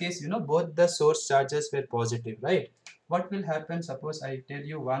in this case, both the source charges were positive, right? What will happen? Suppose I tell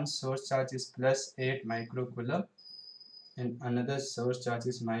you one source charge is plus 8 microcoulomb and another source charge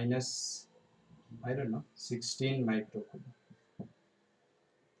is minus, I don't know, 16 microcoulomb.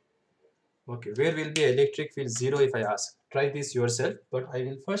 Okay, where will be electric field 0 if I ask? Try this yourself, but I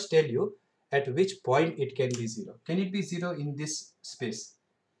will first tell you at which point it can be 0. Can it be 0 in this space?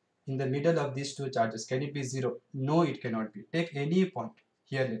 In the middle of these two charges, can it be 0? No, it cannot be. Take any point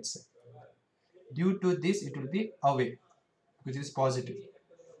here, let's say. Due to this, it will be away, which is positive.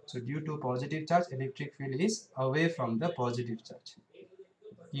 So due to positive charge, electric field is away from the positive charge.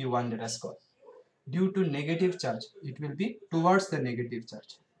 E1, let us call. Due to negative charge, it will be towards the negative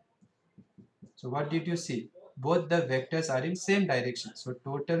charge. So what did you see? Both the vectors are in same direction. So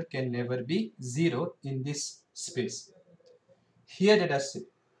total can never be 0 in this space. Here let us say,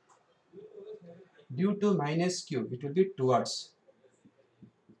 due to minus q, it will be towards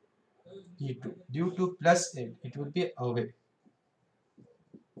E2. Due to plus 8, it will be away.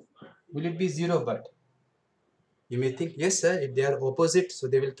 Will it be 0 but? You may think, yes sir, if they are opposite, so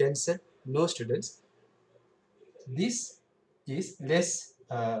they will cancel. No students. This is less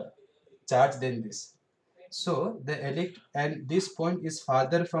charge than this. So the and this point is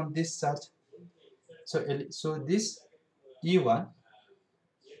farther from this charge. So this E1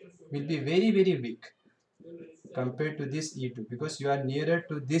 will be very very weak compared to this E2 because you are nearer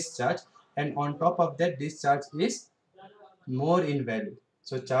to this charge, and on top of that this charge is more in value.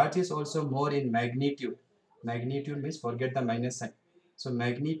 So charge is also more in magnitude. Magnitude means forget the minus sign. So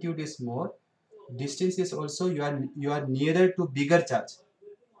magnitude is more. Distance is also you are nearer to bigger charge.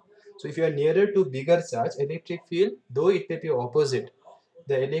 So if you are nearer to bigger charge, electric field, though it may be opposite,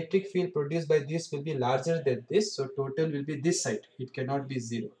 the electric field produced by this will be larger than this. So total will be this side. It cannot be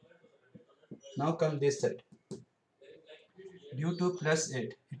 0. Now come this side. Due to plus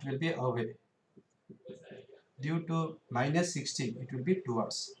 8, it will be away. Due to minus 16, it will be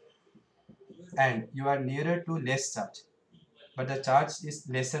towards. And you are nearer to less charge. But the charge is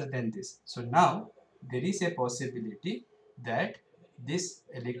lesser than this. So now there is a possibility that this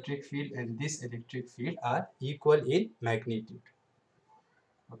electric field and this electric field are equal in magnitude.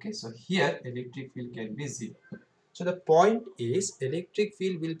 Okay, so here electric field can be 0. So the point is electric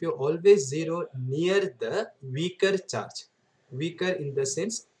field will be always 0 near the weaker charge. Weaker in the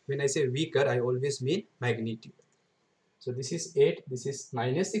sense, when I say weaker, I always mean magnitude. So this is 8, this is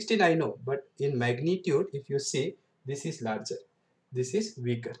minus 16, I know, but in magnitude, if you see, this is larger. this is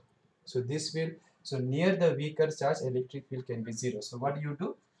weaker. So this will, so near the weaker charge electric field can be 0. So what do you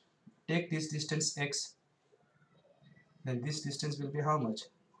do? Take this distance x, then this distance will be how much?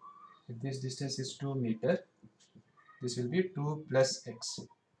 If this distance is 2 meter, this will be 2 plus x.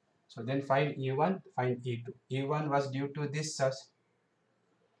 So then find E1, find E2. E1 was due to this charge.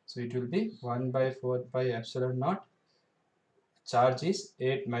 So it will be 1 by 4 pi epsilon naught. Charge is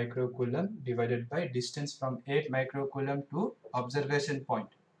 8 microcoulomb divided by distance from 8 microcoulomb to observation point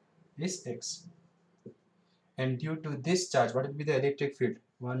is x. And due to this charge, what will be the electric field?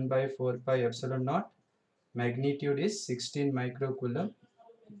 1 by 4 pi epsilon naught. Magnitude is 16 microcoulomb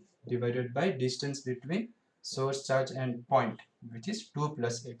divided by distance between source charge and point, which is 2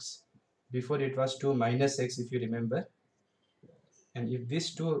 plus x. Before it was 2 minus x, if you remember. And if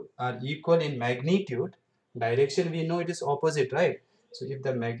these two are equal in magnitude, direction we know it is opposite, right? So if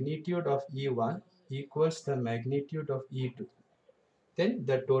the magnitude of E1 equals the magnitude of E2, then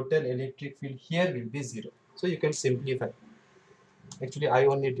the total electric field here will be 0. So you can simplify. Actually, I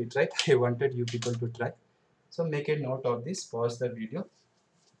only did, right? I wanted you people to try. So make a note of this, pause the video.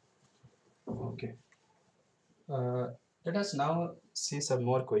 Okay. Let us now see some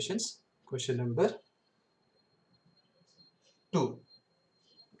more questions. Question number 2.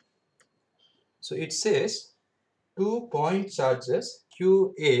 So it says 2 point charges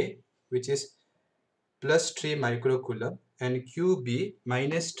QA, which is plus 3 microcoulomb, and QB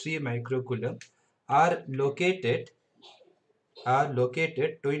minus 3 microcoulomb are located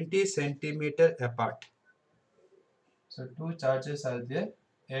 20 centimeter apart. So two charges are there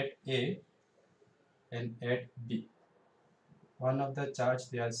at A and at B. One of the charge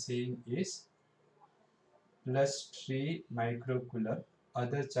they are saying is plus 3 microcoulomb,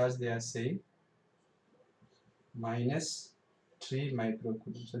 other charge they are saying minus 3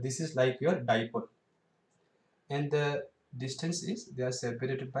 microcoulomb. So this is like your dipole, and the distance is they are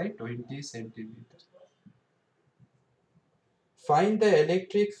separated by 20 centimeters. Find the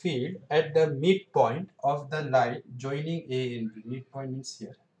electric field at the midpoint of the line joining A and B. Midpoint means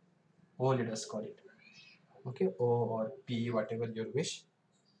here. O, let us call it. Okay, O or P, whatever your wish.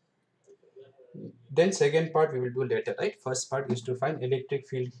 Then second part we will do later, right? First part is to find electric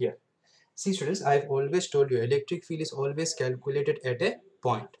field here. See students, I have always told you electric field is always calculated at a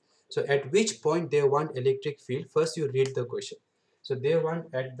point. So at which point they want electric field? First you read the question. So they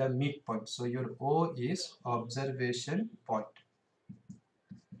want at the midpoint. So your O is observation point.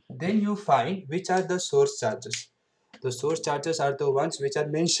 Then you find which are the source charges. The source charges are the ones which are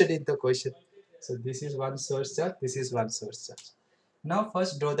mentioned in the question. So this is one source charge, this is one source charge. Now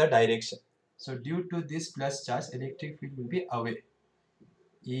first draw the direction. So due to this plus charge, electric field will be away,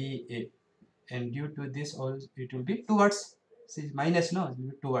 EA. And due to this also it will be towards, see minus, no, it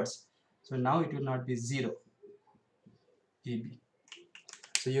will be towards. So now it will not be 0, EB.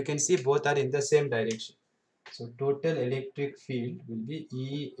 So you can see both are in the same direction. So total electric field will be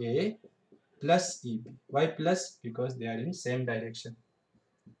EA plus EB. Why plus? Because they are in same direction.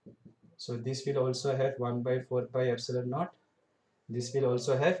 So this will also have 1 by 4 pi epsilon naught. This will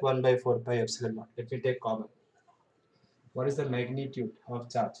also have 1 by 4 pi epsilon naught. Let me take common. What is the magnitude of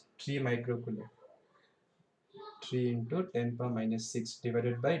charge? 3 microcoulomb. 3 into 10 power minus 6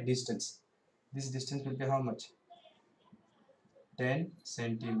 divided by distance. This distance will be how much? 10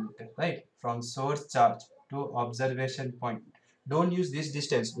 centimeter, right? From source charge to observation point. Don't use this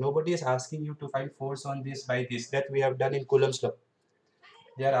distance. Nobody is asking you to find force on this by this. That we have done in Coulomb's law.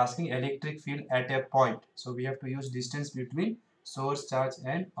 They are asking electric field at a point. So we have to use distance between source charge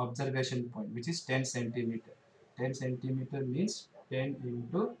and observation point, which is 10 centimeter. 10 centimeter means 10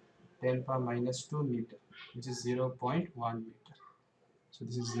 into 10 power minus 2 meter, which is 0.1 meter. So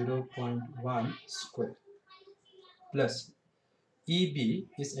this is 0.1 square plus EB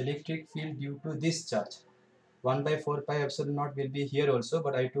is electric field due to this charge. 1 by 4 pi epsilon naught will be here also,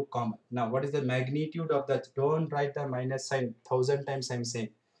 but I took common. Now, what is the magnitude of that? Don't write the minus sign. 1000 times I'm saying.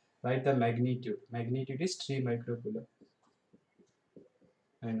 Write the magnitude. Magnitude is 3 microcoulomb.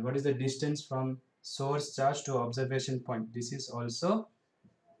 And what is the distance from source charge to observation point? This is also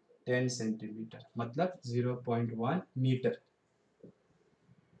 10 centimeter. Matlab 0.1 meter.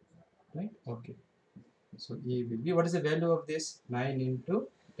 Right? Okay. So E will be, what is the value of this? 9 into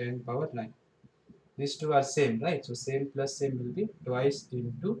 10 power 9. These two are same, right? So same plus same will be twice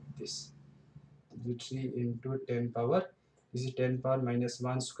into this. 3 into 10 power. This is 10 power minus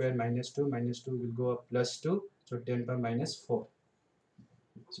 1 square minus 2. Minus 2 will go up plus 2. So 10 power minus 4.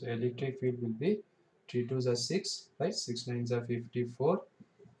 So electric field will be 3 2s are 6, right? 6 9s are 54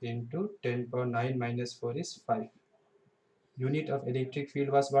 into 10 power 9 minus 4 is 5. Unit of electric field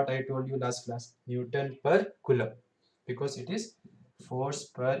was what I told you last class. Newton per coulomb. Because it is force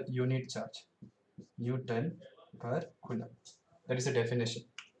per unit charge, Newton per Coulomb. That is a definition.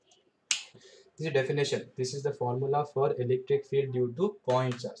 This is a definition. This is the formula for electric field due to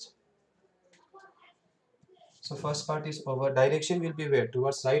point charge. So first part is over. Direction will be where?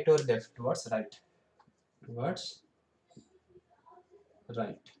 Towards right or left? Towards right. Towards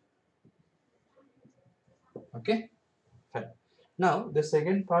right. Okay. Fine. Now the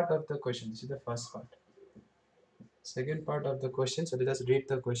second part of the question. This is the first part. Second part of the question. So let us read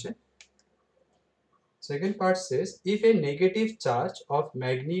the question. Second part says, if a negative charge of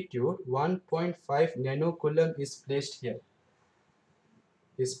magnitude 1.5 nanocoulomb is placed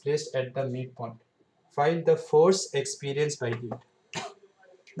at the midpoint, find the force experienced by it.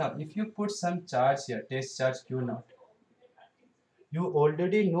 Now, if you put some charge here, test charge Q naught, you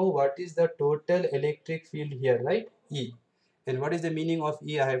already know what is the total electric field here, right? E. And what is the meaning of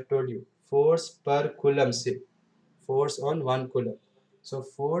E? I have told you. Force per coulomb shift. Force on 1 coulomb. So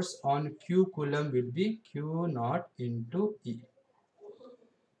force on Q coulomb will be Q naught into E.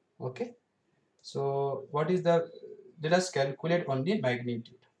 Okay. So what is the, let us calculate on the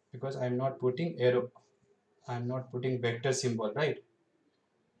magnitude, because I am not putting arrow, I am not putting vector symbol, right?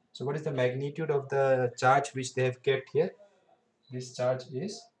 So what is the magnitude of the charge which they have kept here? This charge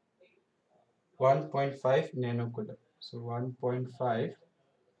is 1.5 nanocoulomb. So 1.5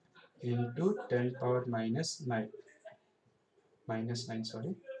 into 10 power minus 9,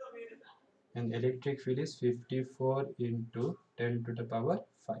 sorry. And electric field is 54 into 10 to the power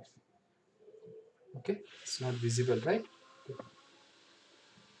 5. Okay, it's not visible, right?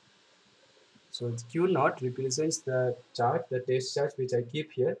 So Q naught represents the charge, the test charge which I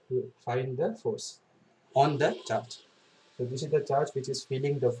keep here to find the force on the charge. So this is the charge which is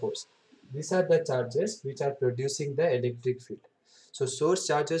feeling the force. These are the charges which are producing the electric field. So source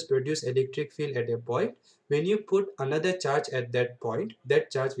charges produce electric field at a point. When you put another charge at that point, that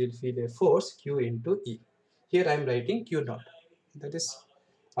charge will feel a force Q into E. Here I am writing Q naught. That is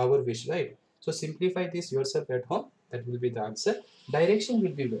our wish, right? So simplify this yourself at home. That will be the answer. Direction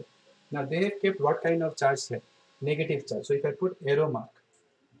will be where? Now they have kept what kind of charge here? Negative charge. So if I put arrow mark,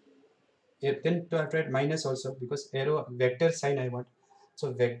 then to have to write minus also, because arrow vector sign I want.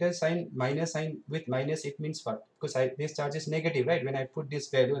 So vector sign, minus sign, with minus it means what? Because this charge is negative, right? When I put this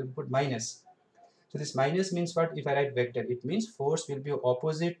value, I will put minus. So this minus means what? If I write vector, it means force will be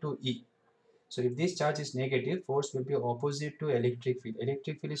opposite to E. So if this charge is negative, force will be opposite to electric field.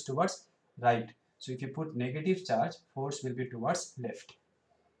 Electric field is towards right. So if you put negative charge, force will be towards left.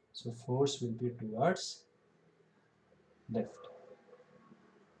 So force will be towards left.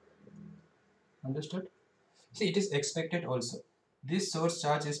 Understood? See, it is expected also. This source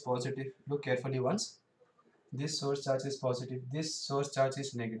charge is positive. Look carefully once. This source charge is positive. This source charge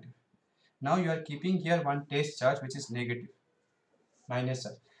is negative. Now you are keeping here one test charge which is negative, minus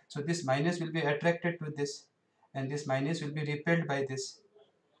charge. So this minus will be attracted to this, and this minus will be repelled by this.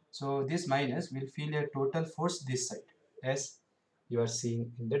 So this minus will feel a total force this side, as you are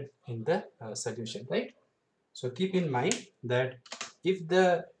seeing in the solution, right? So keep in mind that if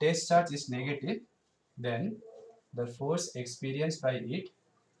the test charge is negative, then the force experienced by it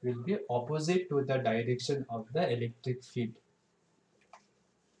will be opposite to the direction of the electric field.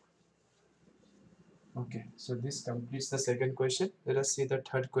 Okay, so this completes the second question. Let us see the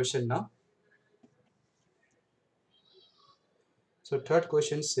third question now. So third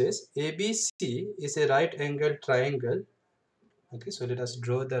question says ABC is a right angle triangle. Okay, so let us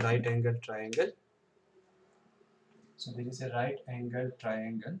draw the right angle triangle. So there is a right angle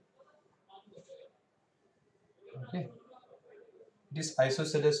triangle. Okay, it is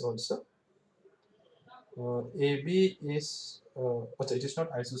isosceles also. AB is also, it is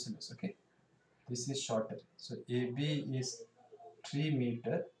not isosceles. Okay, this is shorter. So AB is 3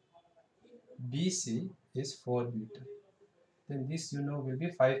 meter, BC is 4 meter. Then this will be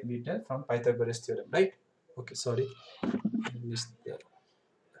 5 meter from Pythagoras theorem, right? Okay, sorry, I missed there.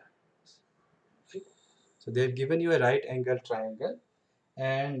 So they have given you a right angle triangle,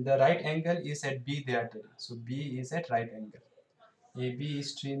 and the right angle is at B they are telling. So B is at right angle. AB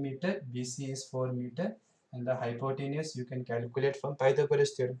is 3 meter, BC is 4 meter, and the hypotenuse you can calculate from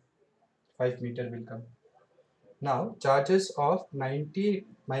Pythagoras theorem. 5 meter will come. Now charges of 90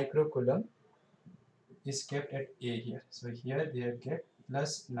 microcoulomb is kept at A here. So here they have kept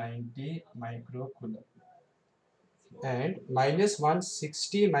plus 90 microcoulomb, and minus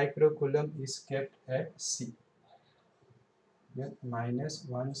 160 microcoulomb is kept at C. Here minus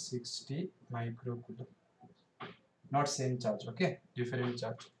 160 microcoulomb. Not same charge, okay? Different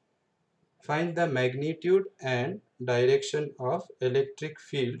charge. Find the magnitude and direction of electric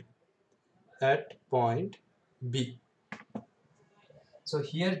field at point B. So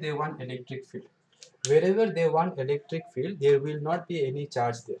here they want electric field. Wherever they want electric field, there will not be any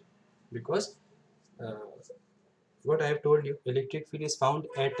charge there, because uh, what I have told you, electric field is found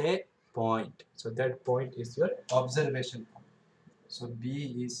at a point. So that point is your observation point. So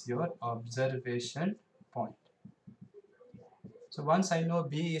B is your observation point. So once I know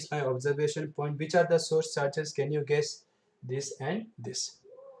B is my observation point, which are the source charges? Can you guess? This and this.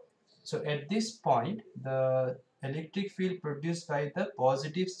 So at this point, the electric field produced by the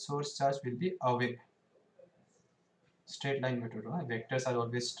positive source charge will be away. Straight line method, vectors are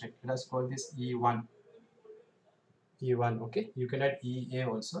always straight. Let us call this E1. E1, okay. You can write EA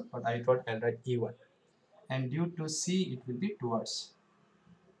also, but I thought I'll write E1. And due to C, it will be towards.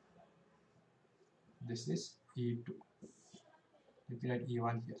 This is E2. Let me write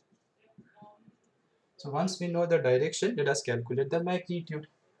E1 here. So once we know the direction, let us calculate the magnitude.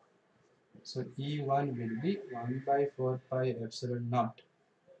 So E1 will be 1 by 4 pi epsilon naught.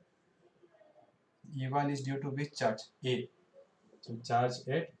 E1 is due to which charge? A. So charge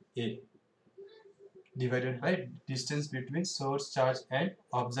at A divided by distance between source charge and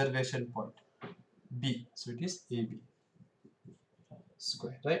observation point B. So it is AB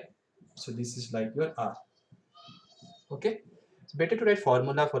square, right? So this is like your R. Okay. It's better to write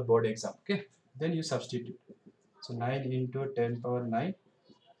formula for board exam. Okay. Then you substitute. So 9 into 10 power 9.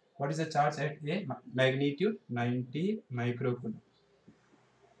 What is the charge at A? Magnitude 90 microcoulomb.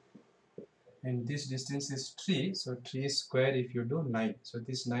 And this distance is 3. So 3 square if you do 9. So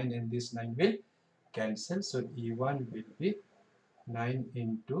this 9 and this 9 will cancel. So E1 will be 9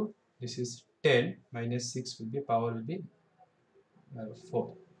 into, this is 10 minus 6 will be, power will be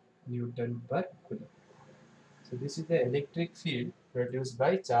 4 Newton per coulomb. So this is the electric field produced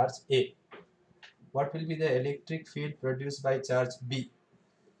by charge A. What will be the electric field produced by charge B?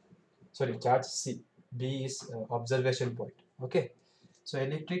 Sorry, charge C. B is observation point. Okay. So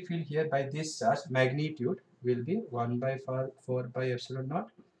electric field here by this charge magnitude will be 1 by 4 pi epsilon naught.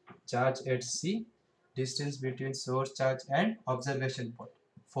 Charge at C, distance between source charge and observation point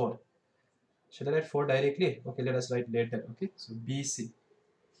 4. Should I write 4 directly? Okay, let us write later. Okay, so BC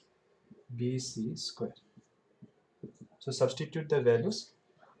square. So substitute the values.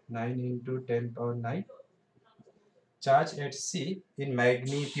 9 into 10 power 9. Charge at C in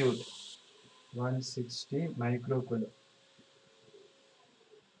magnitude 160 microcoulomb.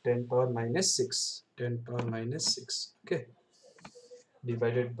 10 power minus 6. 10 power minus 6. Okay.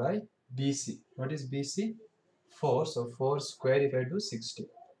 Divided by BC. What is BC? 4. So 4 square if I do 16.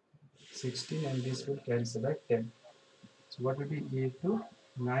 16 and this will cancel at 10. So what will be E2?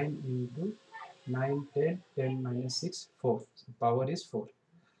 9 into 9, 10, 10 minus 6, 4. So power is 4.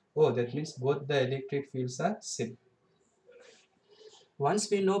 Oh, that means both the electric fields are same. Once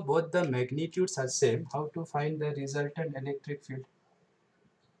we know both the magnitudes are same, how to find the resultant electric field?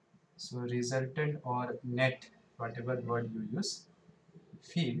 So resultant or net, whatever word you use,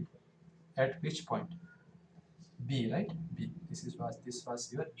 field at which point? B, right? B. This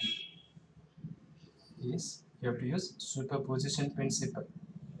was your B. Is you have to use superposition principle.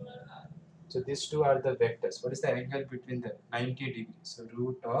 So these two are the vectors. What is the angle between them? 90 degrees. So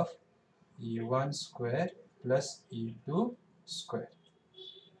root of E1 square plus E2 square.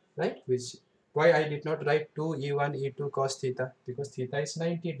 Right? Which, why I did not write 2 E1 E2 cos theta? Because theta is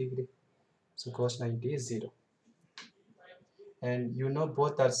 90 degree. So cos 90 is 0. And you know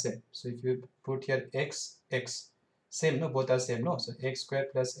both are same. So if you put here x, same, no? Both are same, no? So x square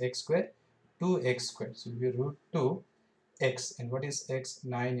plus x square, 2x square. So we root 2 x. And what is x?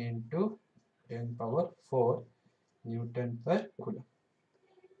 9 into 10 power 4 Newton per coulomb.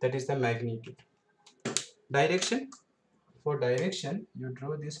 That is the magnitude. Direction. For direction, you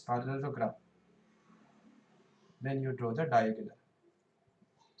draw this parallelogram. Then you draw the diagonal.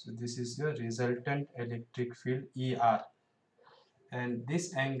 So this is your resultant electric field ER. And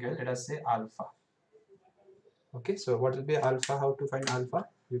this angle, let us say alpha. Okay, so what will be alpha? How to find alpha?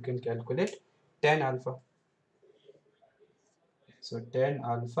 You can calculate tan alpha. So tan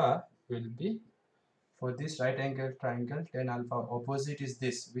alpha will be, for this right angle triangle, tan alpha opposite is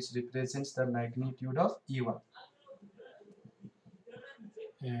this, which represents the magnitude of E1.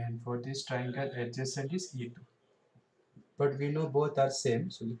 And for this triangle adjacent is E2. But we know both are same,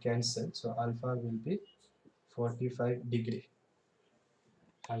 so we cancel. So alpha will be 45 degree.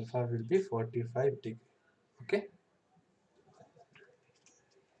 Alpha will be 45 degree. Okay.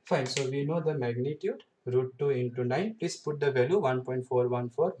 Fine. So we know the magnitude root 2 into 9. Please put the value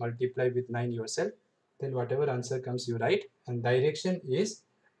 1.414. Multiply with 9 yourself. Then whatever answer comes you write. And direction is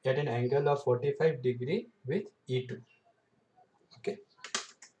at an angle of 45 degree with E2. Okay.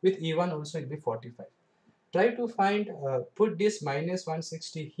 With E1 also it will be 45. Try to find, put this minus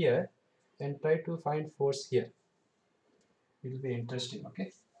 160 here and try to find force here. It will be interesting,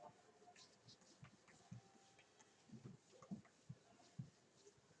 okay?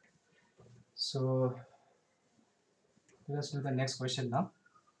 So let's do the next question now.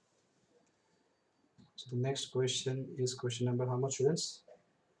 So the next question is question number how much, students?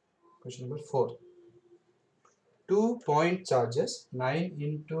 Question number 4. 2-point charges 9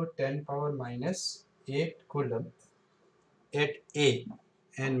 into 10 power minus 8 coulomb at A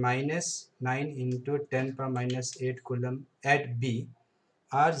and minus 9 into 10 power minus 8 coulomb at B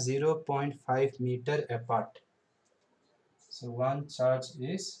are 0.5 meter apart. So one charge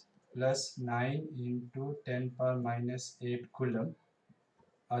is plus 9 into 10 power minus 8 coulomb.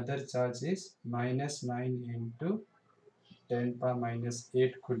 Other charge is minus 9 into 10 power minus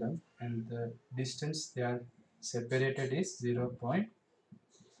 8 coulomb, and the distance they are separated is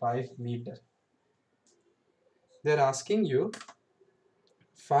 0.5 meter. They are asking you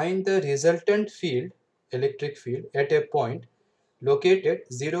find the resultant field, electric field, at a point located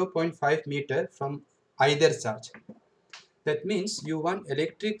 0.5 meter from either charge. That means you want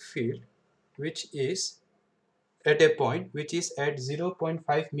electric field which is at a point which is at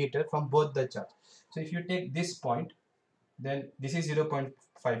 0.5 meter from both the charge. So if you take this point, then this is 0.5,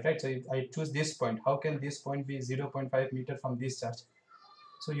 right? So if I choose this point, how can this point be 0.5 meter from this charge?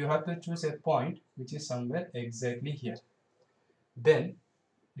 So you have to choose a point which is somewhere exactly here. Then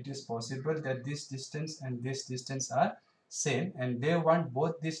it is possible that this distance and this distance are same, and they want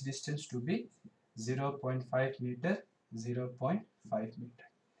both this distance to be 0.5 meter, 0.5 meter.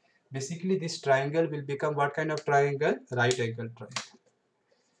 Basically this triangle will become what kind of triangle? Right angle triangle.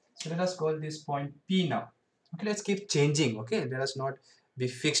 So let us call this point P now. Okay, let's keep changing. Okay, let us not be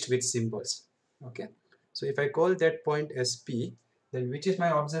fixed with symbols. Okay, so if I call that point as P, then which is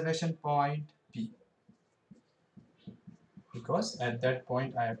my observation point? P. Because at that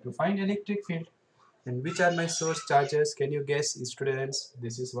point I have to find electric field. And which are my source charges? Can you guess, students?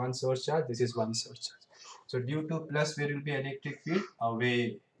 This is one source charge, this is one source charge. So due to plus, where will be electric field?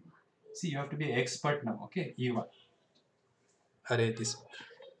 Away. See, you have to be expert now, okay? E1. Array, this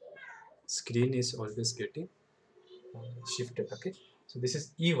screen is always getting shifted, okay? So this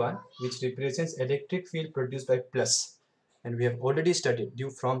is E1, which represents electric field produced by plus. And we have already studied, due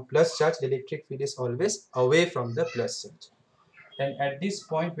from plus charge, electric field is always away from the plus charge. And at this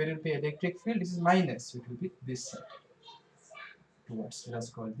point, where will be electric field? This is minus, so it will be this side towards. Let us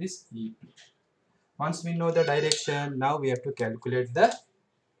call this EP. Once we know the direction, now we have to calculate the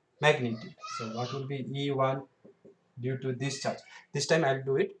magnitude. So what will be E1 due to this charge? This time I'll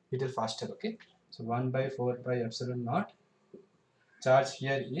do it little faster, okay? So 1 by 4 pi epsilon naught. Charge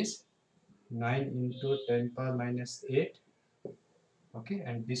here is 9 into 10 power minus 8. Okay,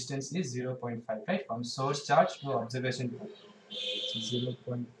 and distance is 0.5, right? From source charge to observation point. So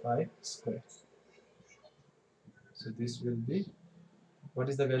 0.5 square. So this will be, what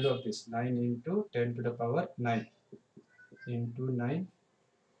is the value of this? 9 into 10 to the power 9 into 9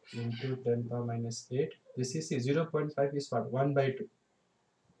 into 10 power minus 8. This is 0.5 is what? 1 by 2.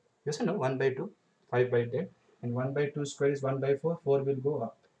 Yes or no? 1 by 2, 5 by 10. And 1 by 2 square is 1 by 4. 4 will go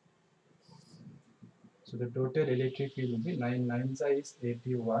up. So the total electric field will be 9 9s is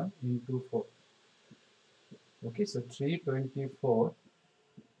 81 into 4. Okay, so 324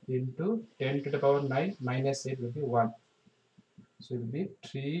 into 10 to the power 9 minus 8 will be 1. So it will be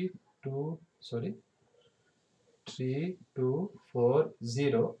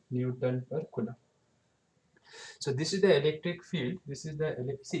 3240 Newton per Coulomb. So this is the electric field. This is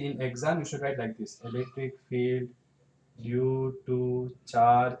the, see, in exam you should write like this: electric field due to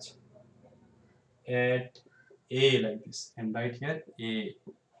charge at A, like this, and right here A,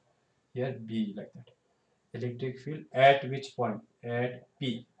 here B, like that. Electric field at which point? At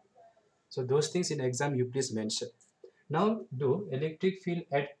P. So those things in exam you please mention. Now do electric field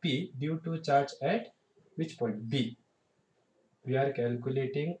at P due to charge at which point? B. We are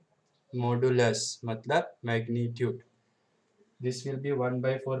calculating modulus, matlab magnitude. This will be 1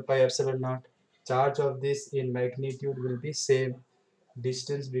 by 4 pi epsilon naught. Charge of this in magnitude will be same.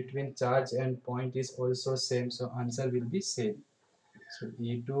 Distance between charge and point is also same. So answer will be same. So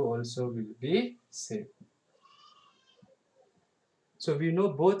E2 also will be same. So we know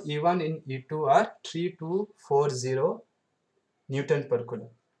both E1 and E2 are 3240 Newton per Coulomb.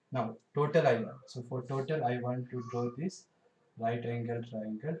 Now total I want. So for total I want to draw this right angle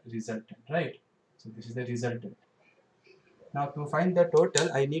triangle resultant, right? So this is the resultant. Now to find the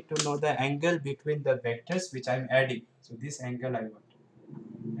total, I need to know the angle between the vectors which I am adding. So this angle I want.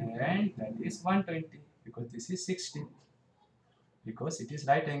 And that is 120 because this is 60 because it is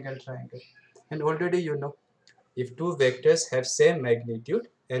right angle triangle. And already you know, if two vectors have same magnitude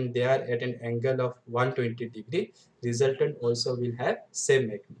and they are at an angle of 120 degree, resultant also will have same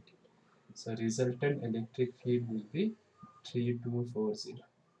magnitude. So resultant electric field will be 3240.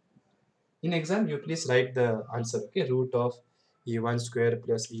 In exam, you please write the answer, okay? Root of E1 square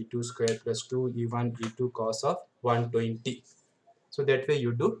plus E2 square plus 2 E1 E2 cos of 120. So that way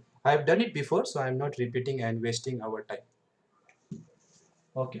you do. I have done it before, so I am not repeating and wasting our time.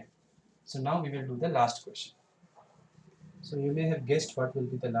 Okay. So now we will do the last question. So you may have guessed what will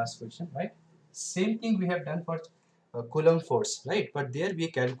be the last question, right? Same thing we have done for Coulomb force, right? But there we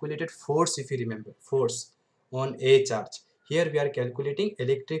calculated force, if you remember, force on a charge. Here we are calculating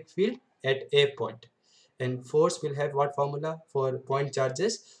electric field at a point. And force will have what formula for point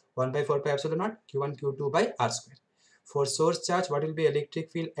charges? 1 by 4 pi epsilon naught q1 q2 by r square. For source charge, what will be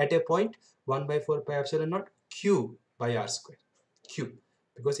electric field at a point? 1 by 4 pi epsilon naught q by r square. Q,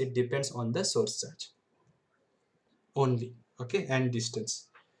 because it depends on the source charge only, okay, and distance,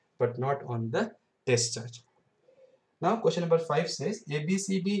 but not on the test charge. Now question number 5 says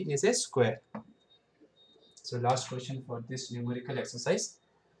ABCD is a square. So last question for this numerical exercise.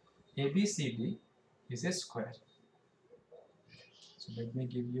 ABCD is a square. So let me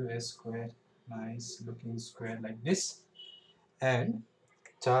give you a square, nice looking square like this, and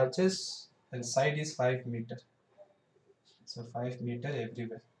charges and side is 5 meter. So 5 meter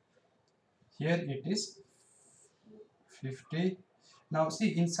everywhere. Here it is 50. Now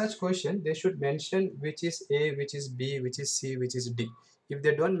see, in such question they should mention which is A, which is B, which is C, which is D. If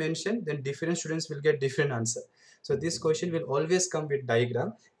they don't mention, then different students will get different answer. So this question will always come with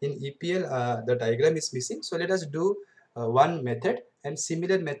diagram. In EPL the diagram is missing, so let us do one method, and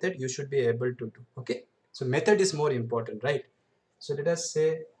similar method you should be able to do. Okay, so method is more important, right? So let us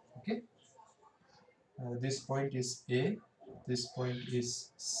say, okay, this point is A, this point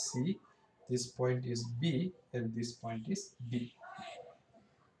is C, this point is B, and this point is D.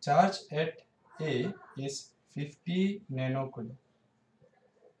 Charge at A is 50 nanocoulomb.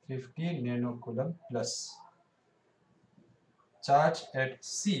 50 nanocoulomb plus. Charge at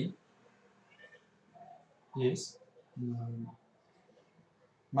C is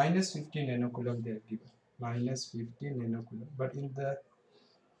minus 50 nanocoulomb they are given. Minus 50 nanocoulomb. But in the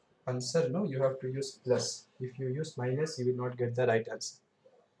answer, no, you have to use plus. If you use minus, you will not get the right answer.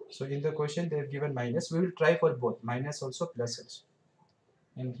 So in the question they have given minus. We will try for both. Minus also, plus also.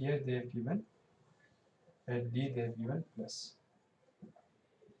 And here they have given, at D they have given plus.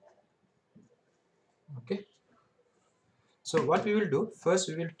 Okay. So what we will do, first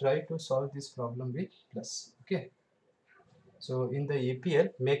we will try to solve this problem with plus. Okay. So in the EPL,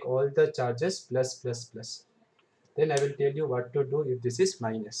 make all the charges plus plus plus. Then I will tell you what to do if this is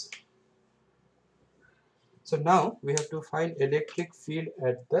minus. So now we have to find electric field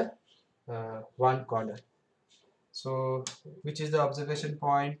at the one corner. So which is the observation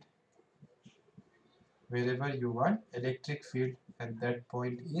point? Wherever you want electric field at that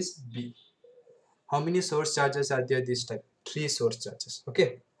point is B. How many source charges are there this time? 3 source charges.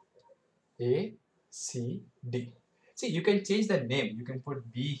 Okay. A, C, D. See, you can change the name. You can put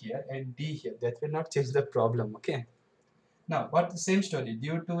B here and D here. That will not change the problem. Okay. Now, what the same story?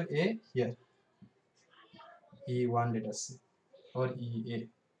 Due to A here, E1 let us say, or EA.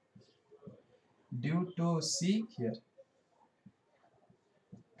 Due to C here,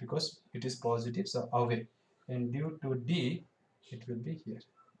 because it is positive, so away. And due to D, it will be here.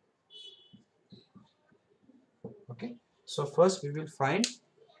 Okay. So first we will find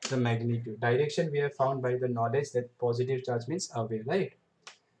the magnitude. Direction we have found by the knowledge that positive charge means away, right?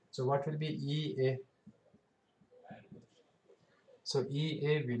 So what will be EA? So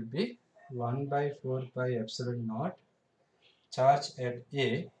EA will be 1 by 4 pi epsilon naught charge at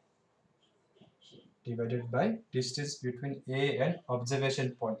A divided by distance between A and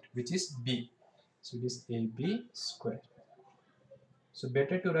observation point, which is B. So it is AB square. So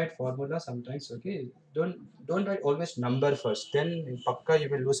better to write formula sometimes, okay? Don't write always number first. Then in Pakka you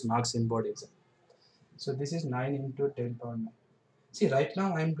will lose marks in board exam. So this is 9 into 10 power 9. See, right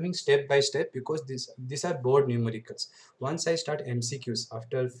now I am doing step by step because these are board numericals. Once I start MCQs,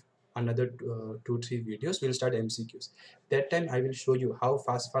 after another 2-3 videos, we'll start MCQs. That time I will show you how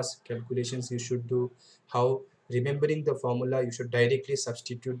fast calculations you should do, how remembering the formula you should directly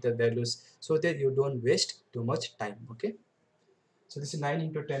substitute the values so that you don't waste too much time. Okay. So this is 9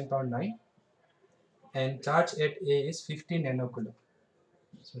 into 10 power 9, and charge at A is 50 nanocoulomb.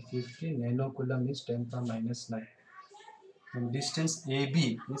 So 50 nanocoulomb is 10 power minus 9. And distance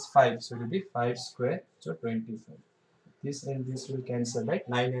AB is 5, so it will be 5 square, so 25. This and this will cancel, right?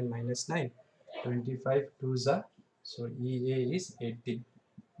 9 and minus 9, 25 2s are, so EA is 18.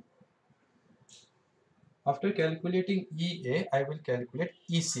 After calculating EA, I will calculate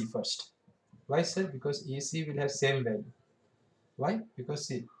EC first. Why, sir? Because EC will have same value. Why? Because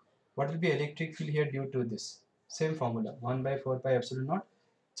see, what will be electric field here due to this? Same formula, 1 by 4 pi epsilon naught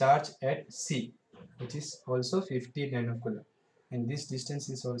charge at C, which is also 50 nanocoulomb. And this distance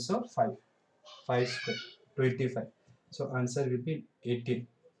is also 5 square, 25. So answer will be 18.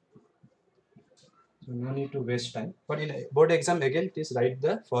 So no need to waste time. But in a board exam again, please write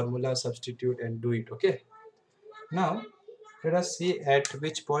the formula, substitute and do it. Okay. Now let us see at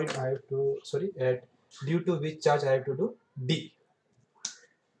which point I have to, sorry, at due to which charge I have to do D.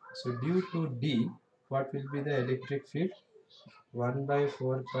 So due to D, what will be the electric field? 1 by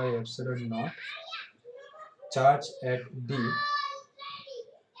 4 pi epsilon naught charge at D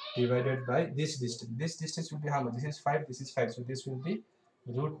divided by this distance. This distance will be how much? This is 5, this is 5. So this will be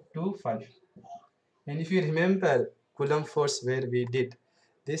root 2 5. And if you remember Coulomb force where we did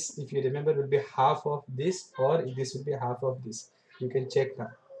this, if you remember, will be half of this or this will be half of this. You can check now.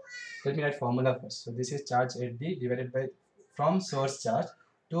 Let me write formula first. So this is charge at D divided by from source charge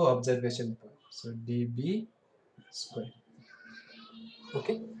to observation point. So dB square.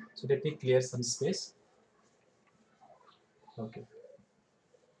 Okay. So let me clear some space. Okay.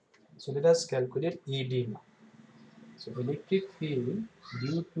 So let us calculate ED now. So electric field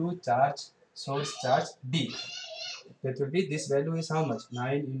due to charge source charge D. That will be, this value is how much?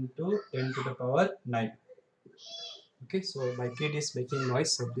 9 into 10 to the power 9. Okay, so my kid is making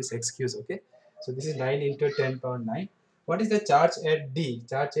noise, so please excuse. Okay, so this is 9 into 10 power 9. What is the charge at D?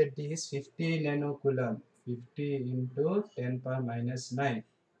 Charge at D is 50 nanocoulomb. 50 into 10 power minus 9.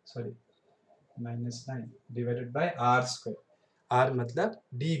 Sorry, minus 9 divided by R square. R matlab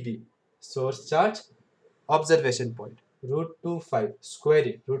dB. Source charge, observation point. Root 2 5 square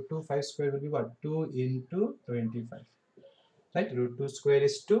it. Root 2 5 square will be what? 2 into 25. Right? Root 2 square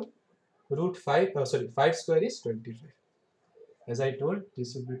is 2. Root 5, sorry, 5 square is 25. As I told,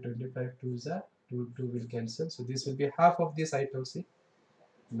 this will be 25 to the 2 will cancel. So this will be half of this, I told, see,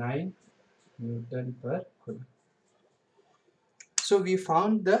 9 Newton per coulomb. So we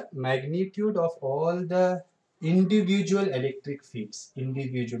found the magnitude of all the individual electric fields.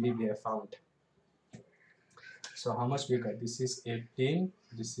 Individually we have found. So how much we got? This is 18,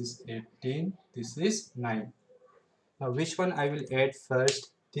 this is 18, this is 9. Now which one I will add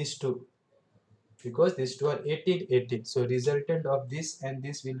first? These two. Because these two are 18, 18. So resultant of this and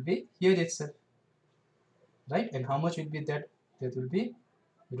this will be here itself. Right? And how much will be that? That will be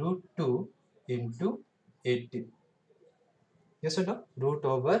root 2 into 18. Yes or no? Root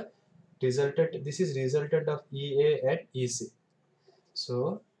over resultant. This is resultant of EA and EC.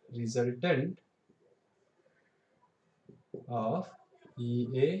 So resultant of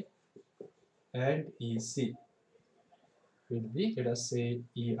EA and EC will be, let us say,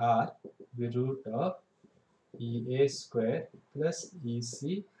 ER, the root of EA square plus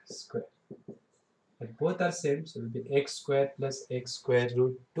EC square. And both are same, so it will be x square plus x square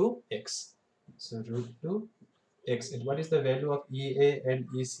root 2x. So root 2x. And what is the value of EA and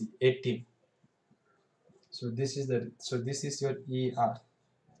EC? 18. So this is your ER.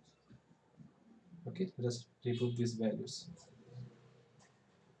 Okay, let us remove these values.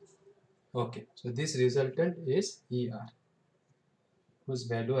 Okay, so this resultant is ER, whose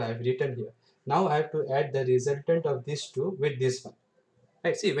value I have written here. Now I have to add the resultant of these two with this one.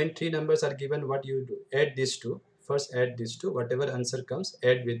 Right, see, when three numbers are given, what you do? Add these two. First add these two. Whatever answer comes,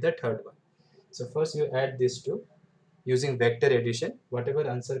 add with the third one. So first you add these two using vector addition. Whatever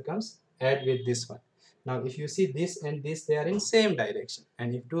answer comes, add with this one. Now if you see this and this, they are in same direction.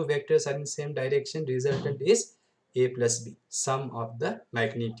 And if two vectors are in same direction, resultant is A plus B. Sum of the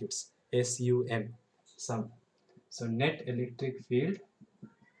magnitudes. SUM. Sum. So net electric field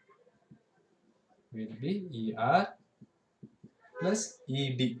will be ER plus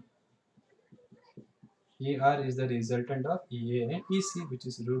ED. ER is the resultant of EA and EC, which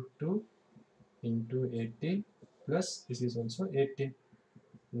is root 2 into 18 plus this is also 18.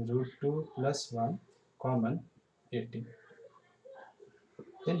 Root 2 plus 1 common 18.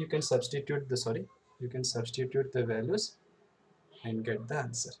 Then you can substitute the values and get the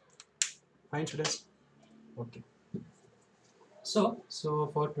answer. Fine, students. Okay. So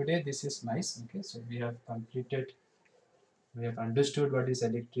for today this is nice. Okay, so we have completed. We have understood what is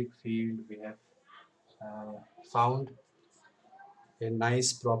electric field. We have found a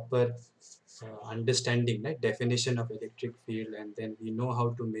nice proper understanding, like definition of electric field, and then we know how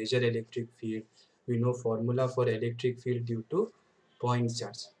to measure electric field. We know formula for electric field due to point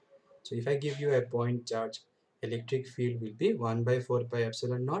charge. So if I give you a point charge, electric field will be 1 by 4 pi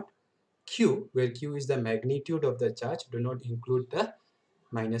epsilon naught q, where q is the magnitude of the charge. Do not include the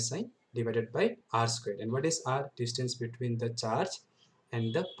minus sign. divided by r squared. And what is r? Distance between the charge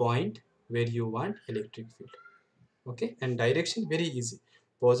and the point where you want electric field. Okay, and direction very easy.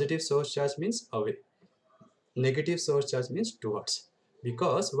 Positive source charge means away, negative source charge means towards,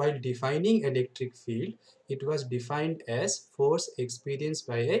 because while defining electric field, it was defined as force experienced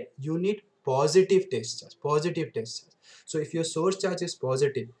by a unit positive test charge. Positive test charge. So if your source charge is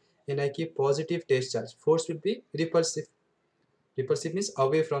positive and I keep positive test charge, force will be repulsive. Repulsive means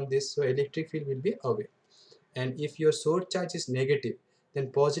away from this, so electric field will be away. And if your source charge is negative,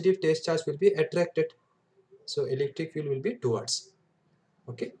 then positive test charge will be attracted, so electric field will be towards.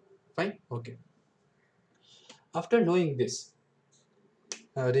 Okay, fine. Okay, after knowing this,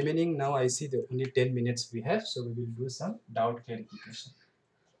 remaining now I see the only 10 minutes we have, so we will do some doubt clarification.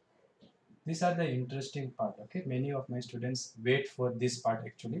 These are the interesting part. Okay, many of my students wait for this part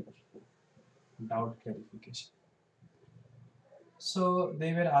actually, doubt clarification. So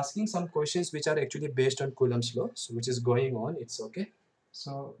they were asking some questions which are actually based on Coulomb's law, so which is going on. It's okay.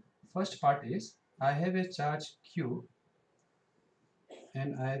 So first part is, I have a charge Q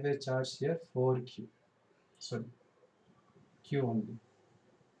and I have a charge here 4Q. So Q only.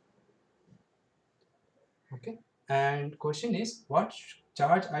 Okay. And question is, what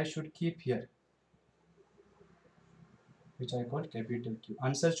charge I should keep here, which I call capital Q.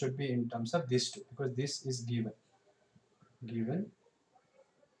 Answer should be in terms of this two, because this is given, given,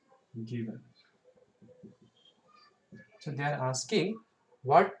 given. So they are asking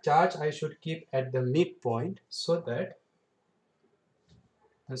what charge I should keep at the midpoint so that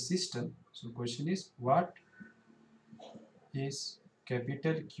the system, so question is what is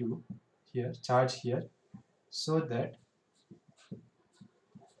capital Q here, charge here, so that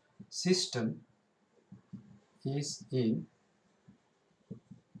system is in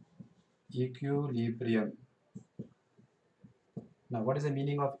equilibrium. Now what is the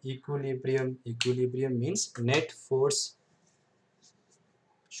meaning of equilibrium? Equilibrium means net force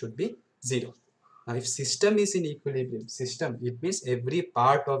should be 0. Now if system is in equilibrium, system, it means every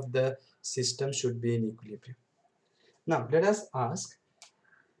part of the system should be in equilibrium. Now let us ask,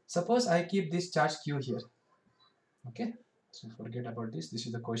 suppose I keep this charge Q here. Okay, so forget about this, this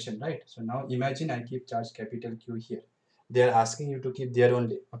is the question, right? So now imagine I keep charge capital Q here. They are asking you to keep there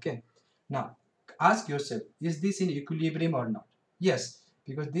only. Okay, now ask yourself, is this in equilibrium or not? Yes,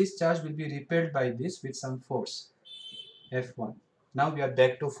 because this charge will be repelled by this with some force F1. Now we are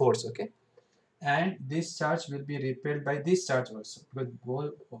back to force. Okay, and this charge will be repelled by this charge also, because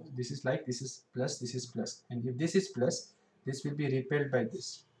both, this is like, this is plus, this is plus, and if this is plus, this will be repelled by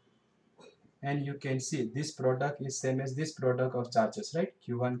this. And you can see this product is same as this product of charges, right?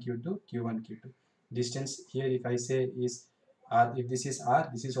 Q1 Q2 Q1 Q2. Distance here, if I say is r, if this is r,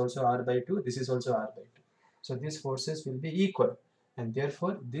 this is also r by 2, this is also r by 2. So these forces will be equal, and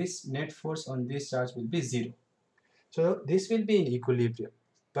therefore this net force on this charge will be 0. So this will be in equilibrium.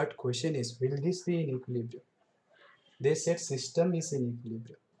 But question is, will this be in equilibrium? They said system is in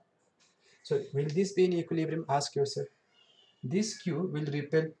equilibrium. So will this be in equilibrium? Ask yourself. This Q will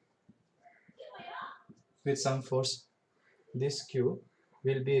repel with some force. This Q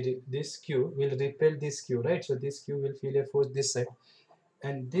will be, this Q will repel this Q, right? So this Q will feel a force this side.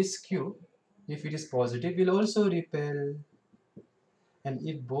 And this Q, if it is positive, will also repel. And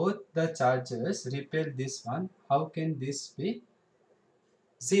if both the charges repel this one, how can this be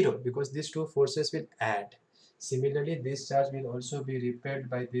 0? Because these two forces will add. Similarly, this charge will also be repelled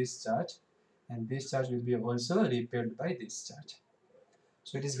by this charge, and this charge will be also repelled by this charge.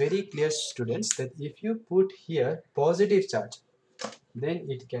 So it is very clear, students, that if you put here positive charge, then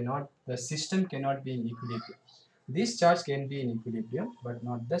it cannot, the system cannot be in equilibrium. This charge can be in equilibrium, but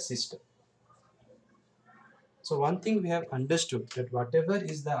not the system. So one thing we have understood, that whatever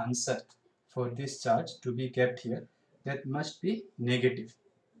is the answer for this charge to be kept here, that must be negative.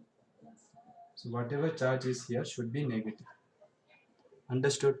 So whatever charge is here should be negative.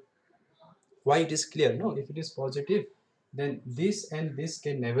 Understood? Why it is clear? No, if it is positive, then this and this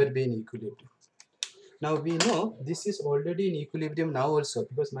can never be in equilibrium. Now we know this is already in equilibrium now also,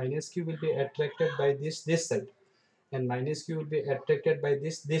 because minus q will be attracted by this side, and minus q will be attracted by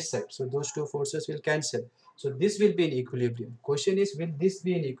this side. So those two forces will cancel. So this will be in equilibrium. Question is, will this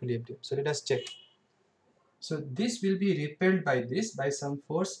be in equilibrium? So let us check. So this will be repelled by this by some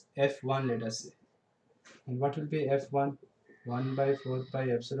force F1, let us say. And what will be F1? 1 by 4 pi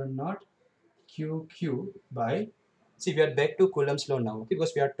epsilon naught QQ by, see, we are back to Coulomb's law now, okay,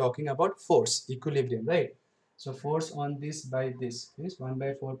 because we are talking about force, equilibrium, right? So force on this by this is 1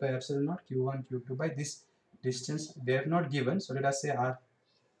 by 4 pi epsilon naught Q1 Q2 by this distance they have not given, so let us say R,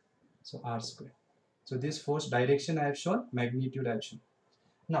 so R square. So this force direction I have shown, magnitude I have shown.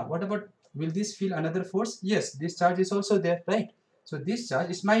 Now what about, will this feel another force? Yes, this charge is also there, right? So this charge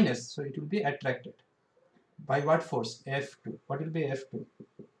is minus, so it will be attracted by what force? F2. What will be F2?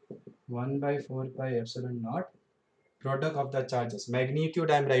 1 by 4 pi epsilon naught product of the charges.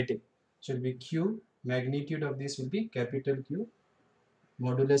 Magnitude I am writing should be Q. Magnitude of this will be capital Q.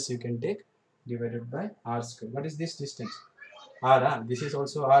 Modulus you can take divided by R square. What is this distance? R. This is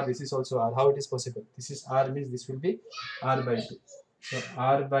also R. This is also R. How it is possible? This is R means this will be R by 2. So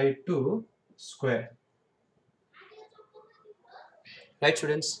R by 2 square. Right,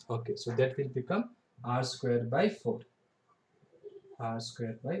 students? Okay. So that will become R square by 4. R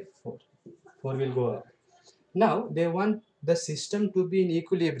square by 4. 4 will go up. Now they want the system to be in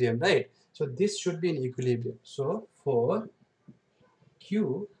equilibrium, right? So this should be in equilibrium. So for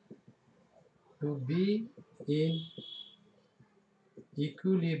Q to be in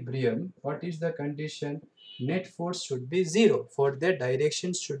equilibrium, what is the condition? Net force should be 0. For that,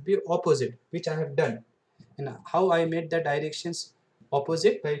 directions should be opposite, which I have done. And how I made the directions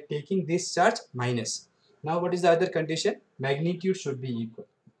opposite? By taking this charge minus. Now what is the other condition? Magnitude should be equal.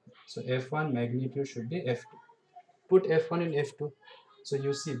 So F1 magnitude should be F2. Put F1 and F2. So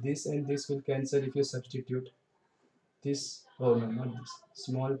you see this and this will cancel if you substitute. This, oh no, not this.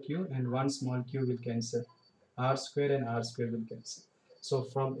 Small q and one small q will cancel. R square and R square will cancel. So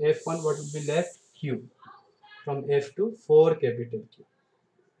from F1 what will be left? Q. From F2 4 capital Q.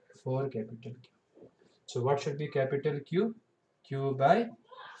 4 capital Q. So what should be capital Q? Q by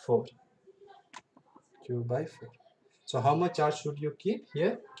 4. Q by 4. So how much charge should you keep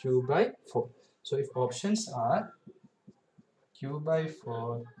here? Q by 4. So if options are Q by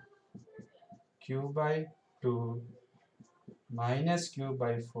 4, Q by 2, minus Q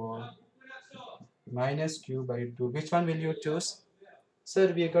by 4, minus Q by 2, which one will you choose?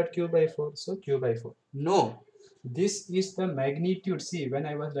 Sir, we got Q by 4, so Q by 4. No, this is the magnitude. See, when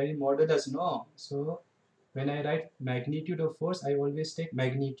I was writing modulus, no. So when I write magnitude of force, I always take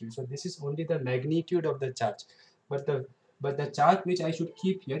magnitude. So this is only the magnitude of the charge. But the charge which I should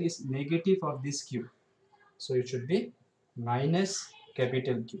keep here is negative of this Q. So it should be minus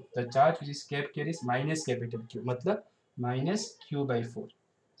capital Q. The charge which is kept here is minus capital Q. Matlab minus Q by 4.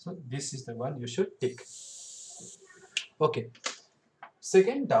 So this is the one you should take. Okay.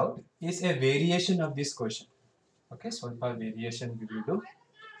 Second doubt is a variation of this question. Okay, so for variation we will do.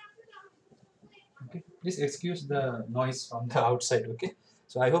 Okay, please excuse the noise from the outside. Okay,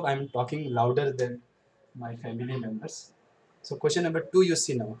 so I hope I'm talking louder than my family members. So question number 2 you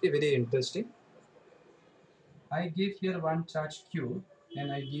see now. Okay, very interesting. I give here one charge Q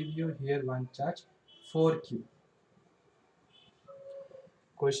and I give you here one charge 4Q.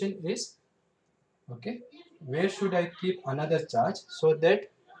 Question is, okay, where should I keep another charge so that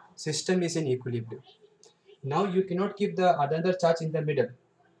system is in equilibrium? Now you cannot keep the another charge in the middle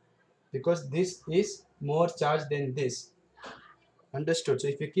because this is more charge than this. Understood? So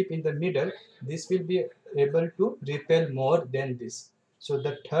if you keep in the middle, this will be able to repel more than this. So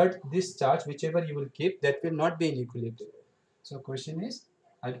the third, this charge, whichever you will keep, that will not be in equilibrium. So question is,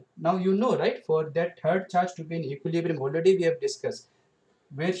 now you know, right? For that third charge to be in equilibrium, already we have discussed.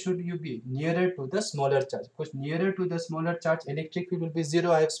 Where should you be? Nearer to the smaller charge. Because nearer to the smaller charge, electric field will be 0,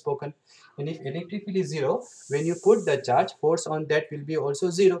 I have spoken. And if electric field is 0, when you put the charge, force on that will be also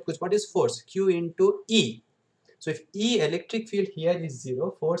 0. Because what is force? Q into E. So if E electric field here is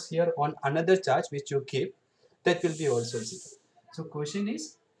 0, force here on another charge which you keep, that will be also 0. So question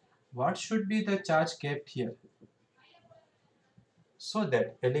is, what should be the charge kept here? So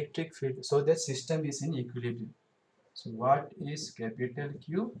that electric field, so that system is in equilibrium. So what is capital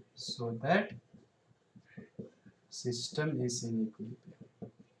Q? So that system is in equilibrium.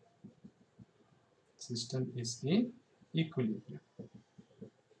 System is in equilibrium.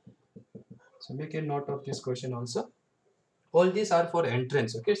 So make a note of this question also. All these are for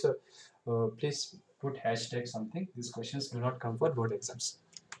entrance. Okay, so please put hashtag something. These questions do not come for board exams.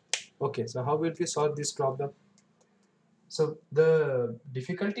 Okay, so how will we solve this problem? So the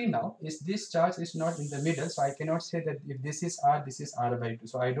difficulty now is this charge is not in the middle, so I cannot say that if this is R, this is R by 2.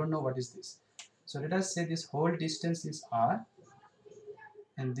 So I don't know what is this. So let us say this whole distance is R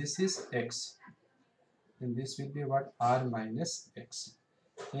and this is X. And this will be what? R minus X.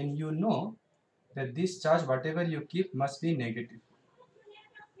 And you know that this charge, whatever you keep, must be negative.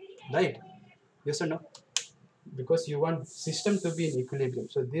 Right? Yes or no? Because you want system to be in equilibrium.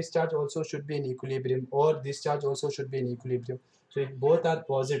 So this charge also should be in equilibrium, or this charge also should be in equilibrium. So if both are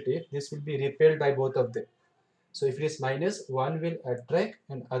positive, this will be repelled by both of them. So if it is minus, one will attract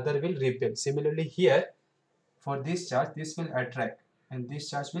and other will repel. Similarly here, for this charge, this will attract and this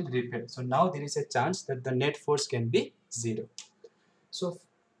charge will repel. So now there is a chance that the net force can be 0. So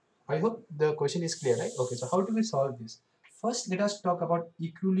I hope the question is clear, right? Okay, so how do we solve this? First, let us talk about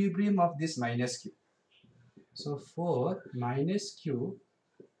equilibrium of this minus q. So for minus q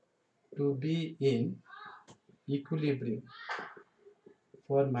to be in equilibrium,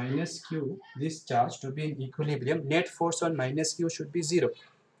 for minus q, this charge to be in equilibrium, net force on minus q should be 0.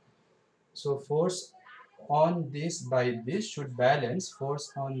 So force on this by this should balance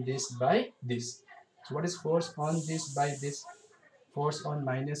force on this by this. So what is force on this by this? Force on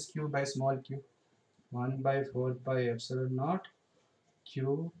minus q by small q. 1 by 4 pi epsilon naught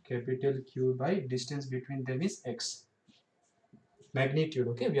q capital Q by distance between them is x. Magnitude,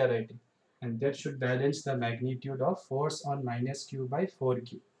 okay, we are writing. And that should balance the magnitude of force on minus q by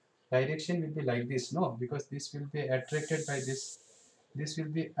 4q. Direction will be like this, no, because this will be attracted by this. This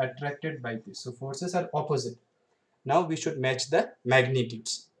will be attracted by this. So forces are opposite. Now we should match the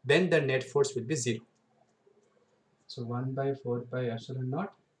magnitudes. Then the net force will be 0. So 1 by 4 pi epsilon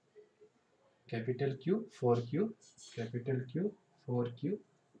naught capital Q 4q capital Q 4q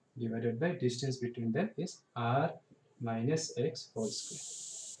divided by distance between them is r minus x whole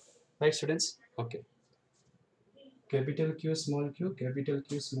square. Right, students? Okay. Capital Q capital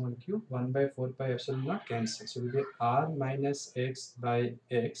Q small q 1 by 4 pi epsilon naught cancel. So it will be r minus x by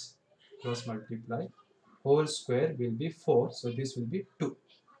x cross multiply whole square will be 4. So this will be 2.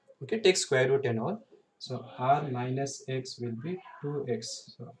 Okay, take square root and all. So r minus x will be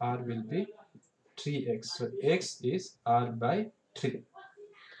 2x. So r will be 3x. So x is r by 3.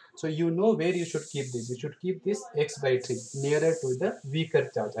 So you know where you should keep this. You should keep this x by 3 nearer to the weaker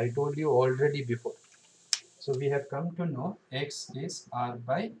charge. I told you already before. So we have come to know x is r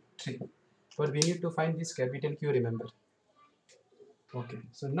by 3. But we need to find this capital Q, remember. Okay,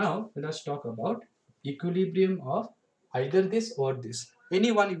 so now let us talk about equilibrium of either this or this.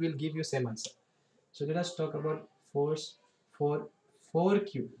 Any one will give you same answer. So let us talk about force for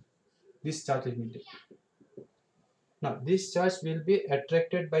 4q. This charge is needed. Now this charge will be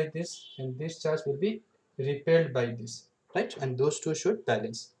attracted by this and this charge will be repelled by this, right? And those two should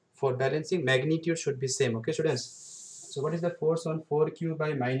balance. For balancing, magnitude should be same, okay students? So what is the force on 4q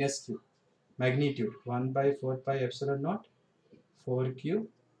by minus q? Magnitude 1 by 4 pi epsilon naught 4q.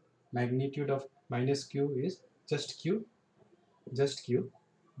 Magnitude of minus q is just q, just q.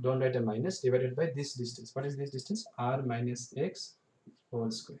 Don't write a minus, divided by this distance. What is this distance? R minus x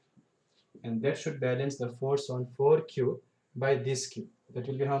whole square. And that should balance the force on 4q by this q. That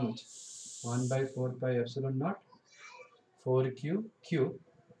will be how much? 1 by 4 pi epsilon naught 4q q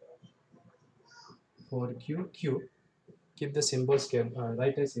 4q q. Keep the symbols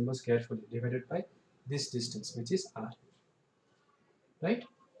write the symbols carefully, divided by this distance, which is r, right?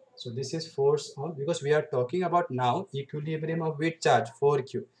 So this is force on, because we are talking about now equilibrium of which charge?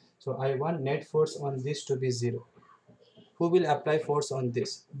 4q. So I want net force on this to be 0. Who will apply force on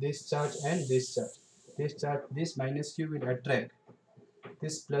this? This charge and this charge. This charge, this minus q will attract.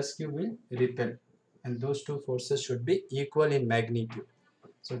 This plus q will repel. And those two forces should be equal in magnitude.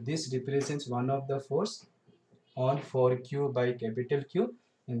 So this represents one of the force on 4q by capital Q,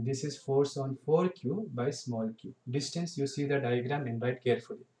 and this is force on 4q by small q. Distance, you see the diagram and write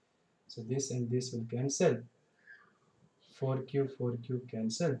carefully. So this and this will cancel. 4q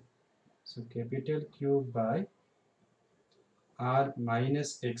cancel. So capital Q by r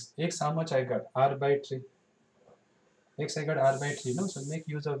minus x. X how much I got? R by 3. X I got r by 3, no? So make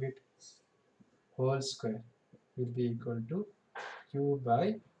use of it. Whole square will be equal to q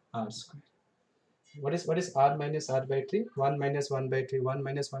by r square. What is r minus r by 3? 1 minus 1 by 3. 1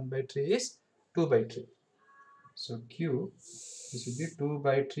 minus 1 by 3 is 2 by 3. So q, this will be 2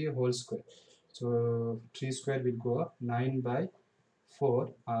 by 3 whole square. So 3 square will go up. 9 by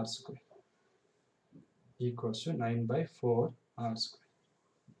 4 r square equals to 9 by 4 r square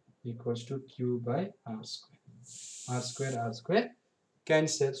equals to q by r square. R square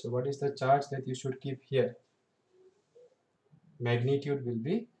cancel. So what is the charge that you should keep here? Magnitude will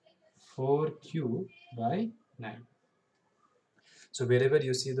be 4q by 9. So wherever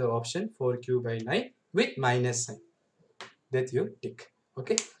you see the option 4q by 9 with minus sign, that you tick.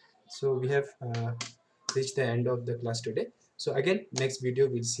 Okay. So we have reached the end of the class today. So again, next video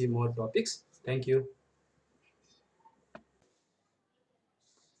we'll see more topics. Thank you.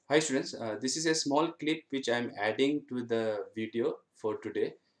 Hi students, this is a small clip which I am adding to the video for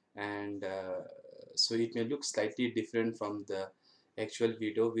today, and so it may look slightly different from the actual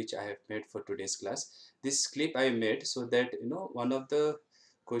video which I have made for today's class. This clip I made so that one of the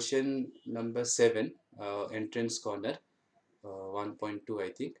question number 7 entrance corner 1.2 I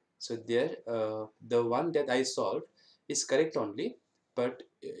think. So there the one that I solved is correct only, but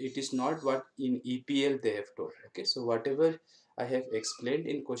it is not what in EPL they have told. Okay, so whatever I have explained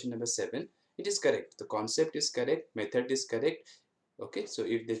in question number 7, it is correct. The concept is correct, method is correct. Okay, so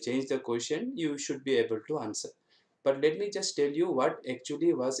if they change the question, you should be able to answer. But let me just tell you what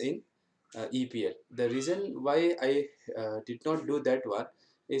actually was in EPL. The reason why I did not do that one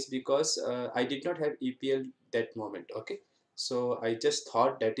is because I did not have EPL that moment. Okay, so I just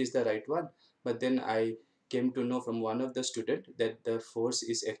thought that is the right one, but then I came to know from one of the student that the force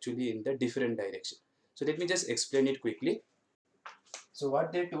is actually in the different direction. So let me just explain it quickly. So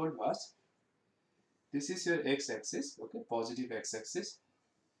what they told was, this is your x-axis, okay, positive x-axis.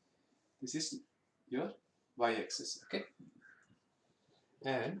 This is your y-axis, okay,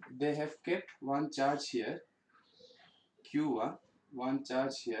 and they have kept one charge here q1, one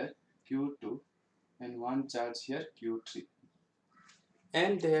charge here q2, and one charge here q3,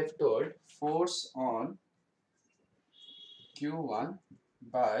 and they have told force on q1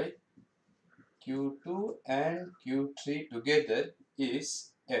 by q2 and q3 together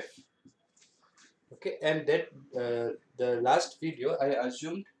is F. Okay, and that the last video I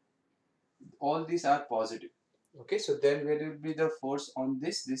assumed all these are positive. Okay, so then where will be the force on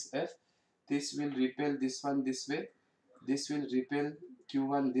this F? This will repel this one this way, this will repel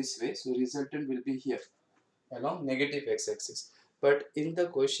q1 this way, so resultant will be here along negative x-axis. But in the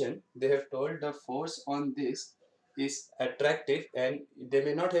question they have told the force on this is attractive, and they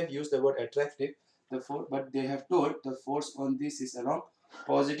may not have used the word attractive, but they have told the force on this is along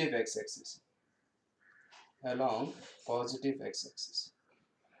positive x-axis, along positive x-axis.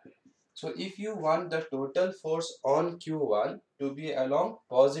 So if you want the total force on Q1 to be along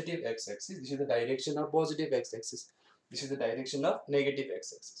positive x-axis, this is the direction of positive x-axis, this is the direction of negative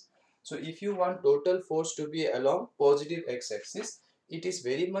x-axis. So if you want total force to be along positive x-axis, it is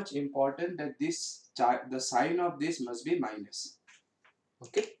very much important that the sign of this must be minus.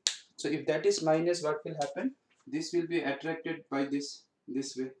 Okay. So if that is minus, what will happen? This will be attracted by this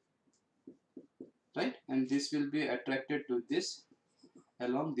way, right? And this will be attracted to this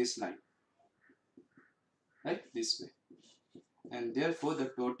along this line, right? This way. And therefore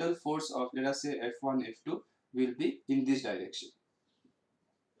the total force of, let us say, F1 F2 will be in this direction.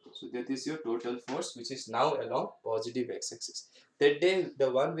 So that is your total force, which is now along positive x-axis. That day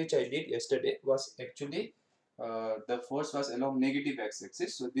the one which I did yesterday was actually the force was along negative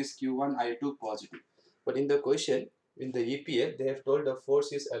x-axis, so this Q1 I took positive. But in the question, in the EPL, they have told the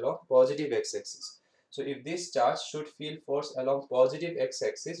force is along positive x-axis. So if this charge should feel force along positive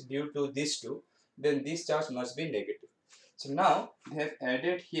x-axis due to these two, then this charge must be negative. So now they have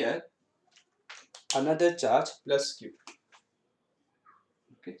added here another charge plus q.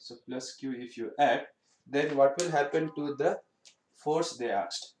 Okay, so plus q if you add, then what will happen to the force they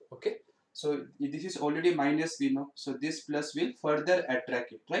asked? Okay, so this is already minus, we know, so this plus will further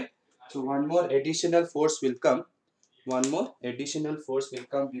attract it, right? So one more additional force will come,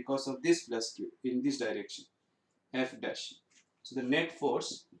 because of this plus q in this direction, F dash. So the net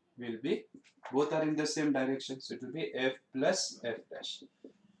force will be, both are in the same direction, so it will be F plus F dash,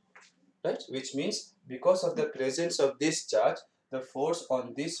 right? Which means because of the presence of this charge, the force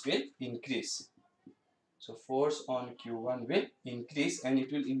on this will increase. So force on Q1 will increase, and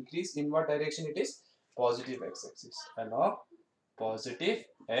it will increase in what direction it is? Positive x-axis, along positive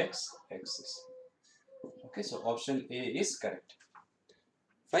x-axis. Okay, so option A is correct.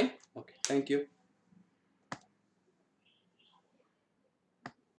 Fine. Okay, thank you.